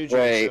 was Juju.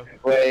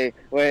 Wait.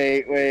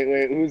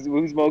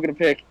 Who's Mo gonna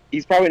pick?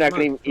 He's probably not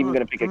Come on, even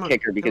gonna pick come a on,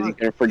 kicker because come he's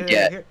gonna on.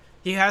 forget. Here.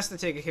 He has to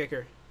take a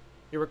kicker.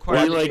 You're Or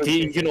required to like take a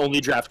you kicker. can only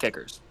draft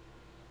kickers?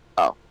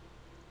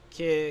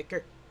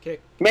 Kicker.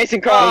 Kick.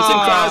 Mason Crosby. Mason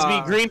Ah.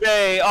 Crosby, Green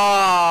Bay.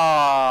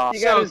 Oh. You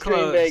So got his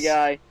Green Bay close.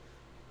 guy.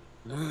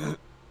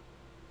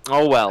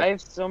 Oh well. I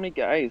have so many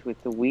guys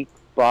with the week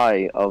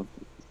bye of.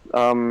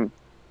 I'm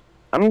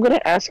gonna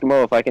ask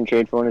Mo if I can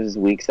trade for one of his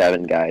week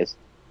 7 guys.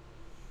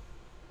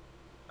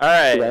 All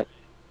right.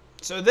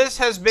 So this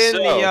has been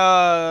So-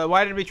 the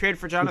why did we trade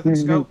for Jonathan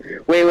Scope?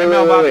 Wait.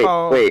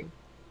 What?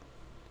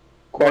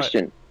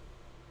 Question.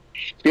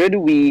 Should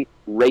we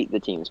rate the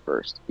teams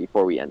first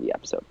before we end the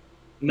episode?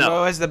 No.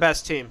 Mo is the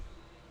best team.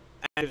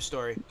 End of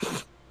story.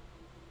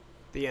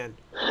 The end.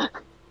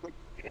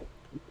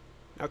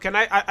 Now, can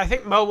I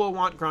think Mo will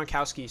want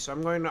Gronkowski, so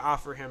I'm going to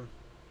offer him.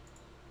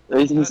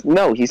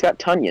 No, he's got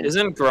Tunyon.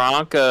 Isn't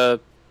Gronk a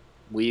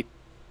week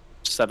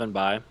 7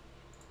 bye?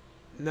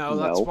 No,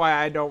 that's No. why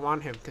I don't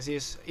want him, because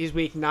he's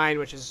week 9,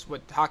 which is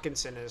what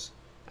Hawkinson is.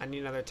 I need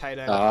another tight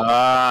end.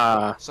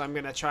 Ah. So I'm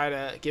going to try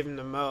to give him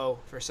to Mo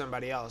for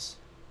somebody else.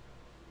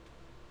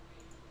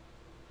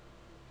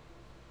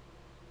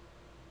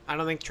 I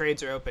don't think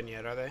trades are open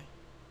yet, are they?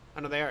 Oh,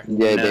 no, they are.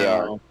 Yeah, they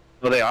are.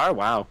 Oh, they are?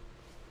 Wow. All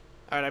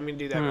right, I'm going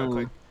to do that real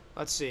quick.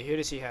 Let's see. Who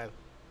does he have?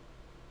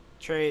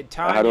 Trade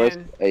How do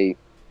Tanyan.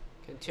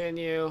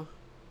 Continue.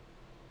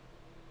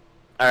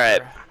 All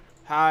right.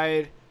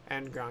 Hyde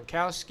and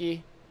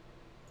Gronkowski.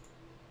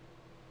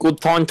 Good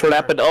time to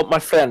wrap it up, my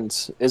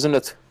friends, isn't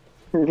it?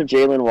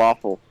 Jalen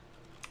Waffle.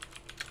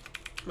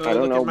 Oh, I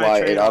don't look know at my why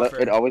trade offer.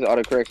 it always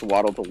autocorrects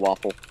Waddle to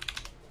Waffle.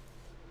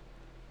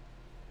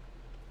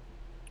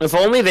 If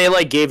only they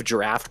like gave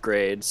draft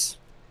grades.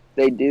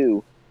 They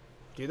do.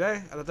 Do they? I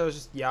thought that was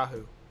just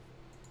Yahoo.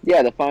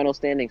 Yeah, the final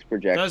standings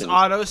projection. Does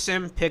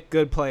AutoSim pick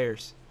good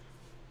players?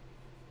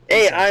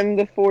 Hey, I'm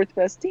the 4th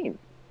best team.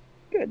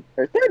 Good.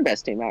 Or 3rd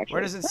best team, actually.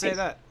 Where does it say Nice.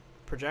 that?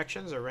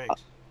 Projections or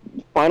ranks?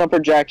 Final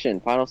projection.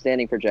 Final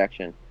standing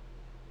projection.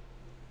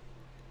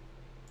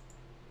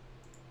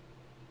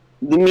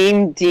 The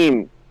meme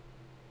team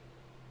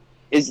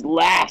is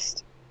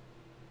last.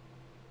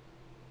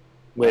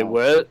 Wait, Wow.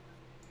 what?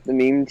 The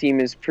meme team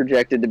is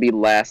projected to be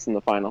last in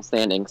the final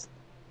standings.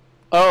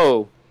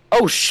 Oh.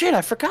 Oh shit,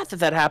 I forgot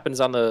that happens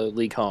on the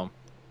league home.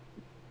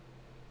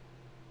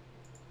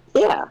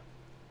 Yeah.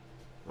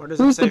 What does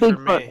it Who's say the for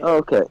big me?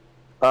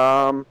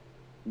 Okay.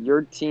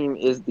 Your team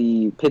is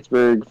the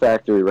Pittsburgh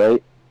Factory,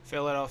 right?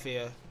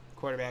 Philadelphia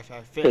quarterback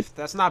 5th.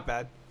 That's not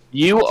bad.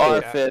 You I'll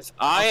are take that. 5th.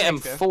 I I'll am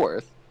take 5th.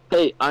 4th.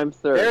 Hey, I'm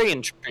 3rd. Very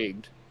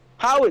intrigued.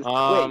 How is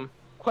Um, wait?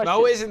 Question.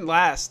 Mo isn't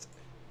last.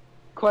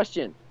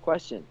 Question.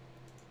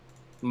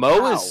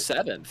 Mo How? is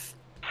 7th.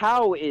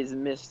 How is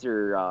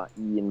Mr.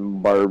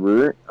 Ian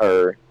Barber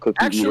or Cookie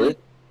Actually- Eater?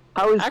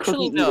 How is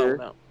Actually, Cookie no, Eater?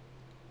 no.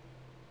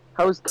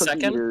 How is Cookie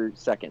Second? Eater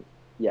second?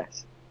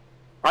 Yes.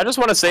 I just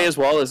want to say as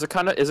well,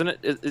 isn't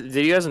it? Did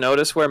you guys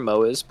notice where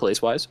Mo is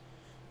place wise?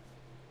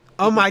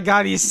 Oh my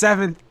god, he's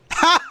 7th.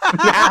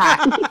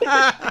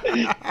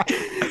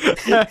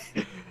 Hold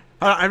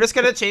on, I'm just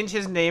gonna change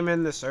his name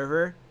in the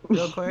server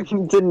real quick.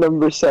 to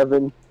number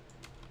 7.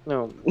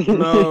 No.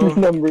 No.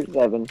 number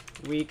 7.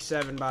 Week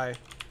 7 bye.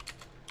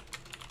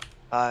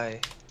 Hi.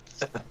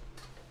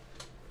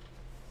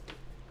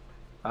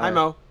 Hi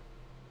Mo.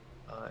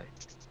 Hi.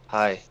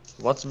 Hi.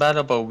 What's bad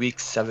about week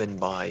 7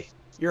 bye?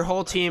 Your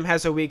whole team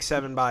has a week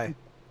 7 bye.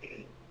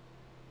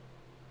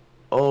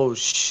 Oh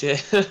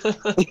shit.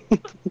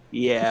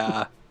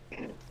 Yeah.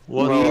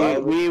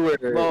 What? We were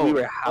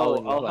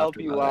howling. I'll help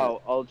you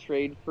out. I'll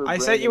trade for. I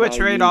sent you a Brandon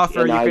trade Ayuk, offer.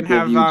 and You I can give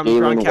have you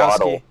Jalen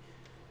Waddle. Gronkowski.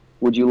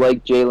 Would you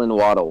like Jalen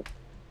Waddle?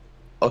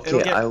 Okay,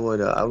 It'll get-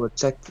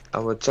 I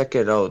would check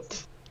it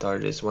out.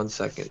 Tardis, 1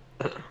 second.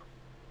 All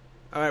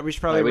right, we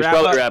should probably we should wrap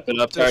probably up. wrap it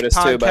up. this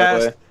Tardis too, by the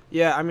podcast. way.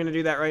 Yeah, I'm going to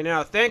do that right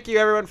now. Thank you,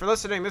 everyone, for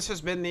listening. This has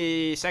been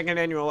the 2nd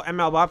annual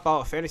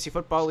MLBotball Fantasy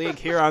Football League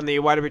here on the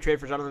Why Did We Trade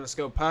for Jonathan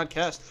Scope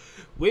podcast.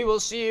 We will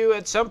see you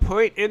at some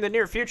point in the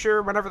near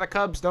future whenever the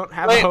Cubs don't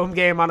have a Wait, home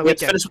game on a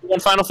Let's weekend. finish with one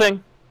final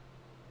thing.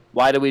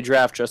 Why did we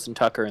draft Justin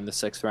Tucker in the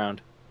 6th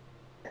round?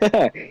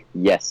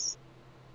 Yes.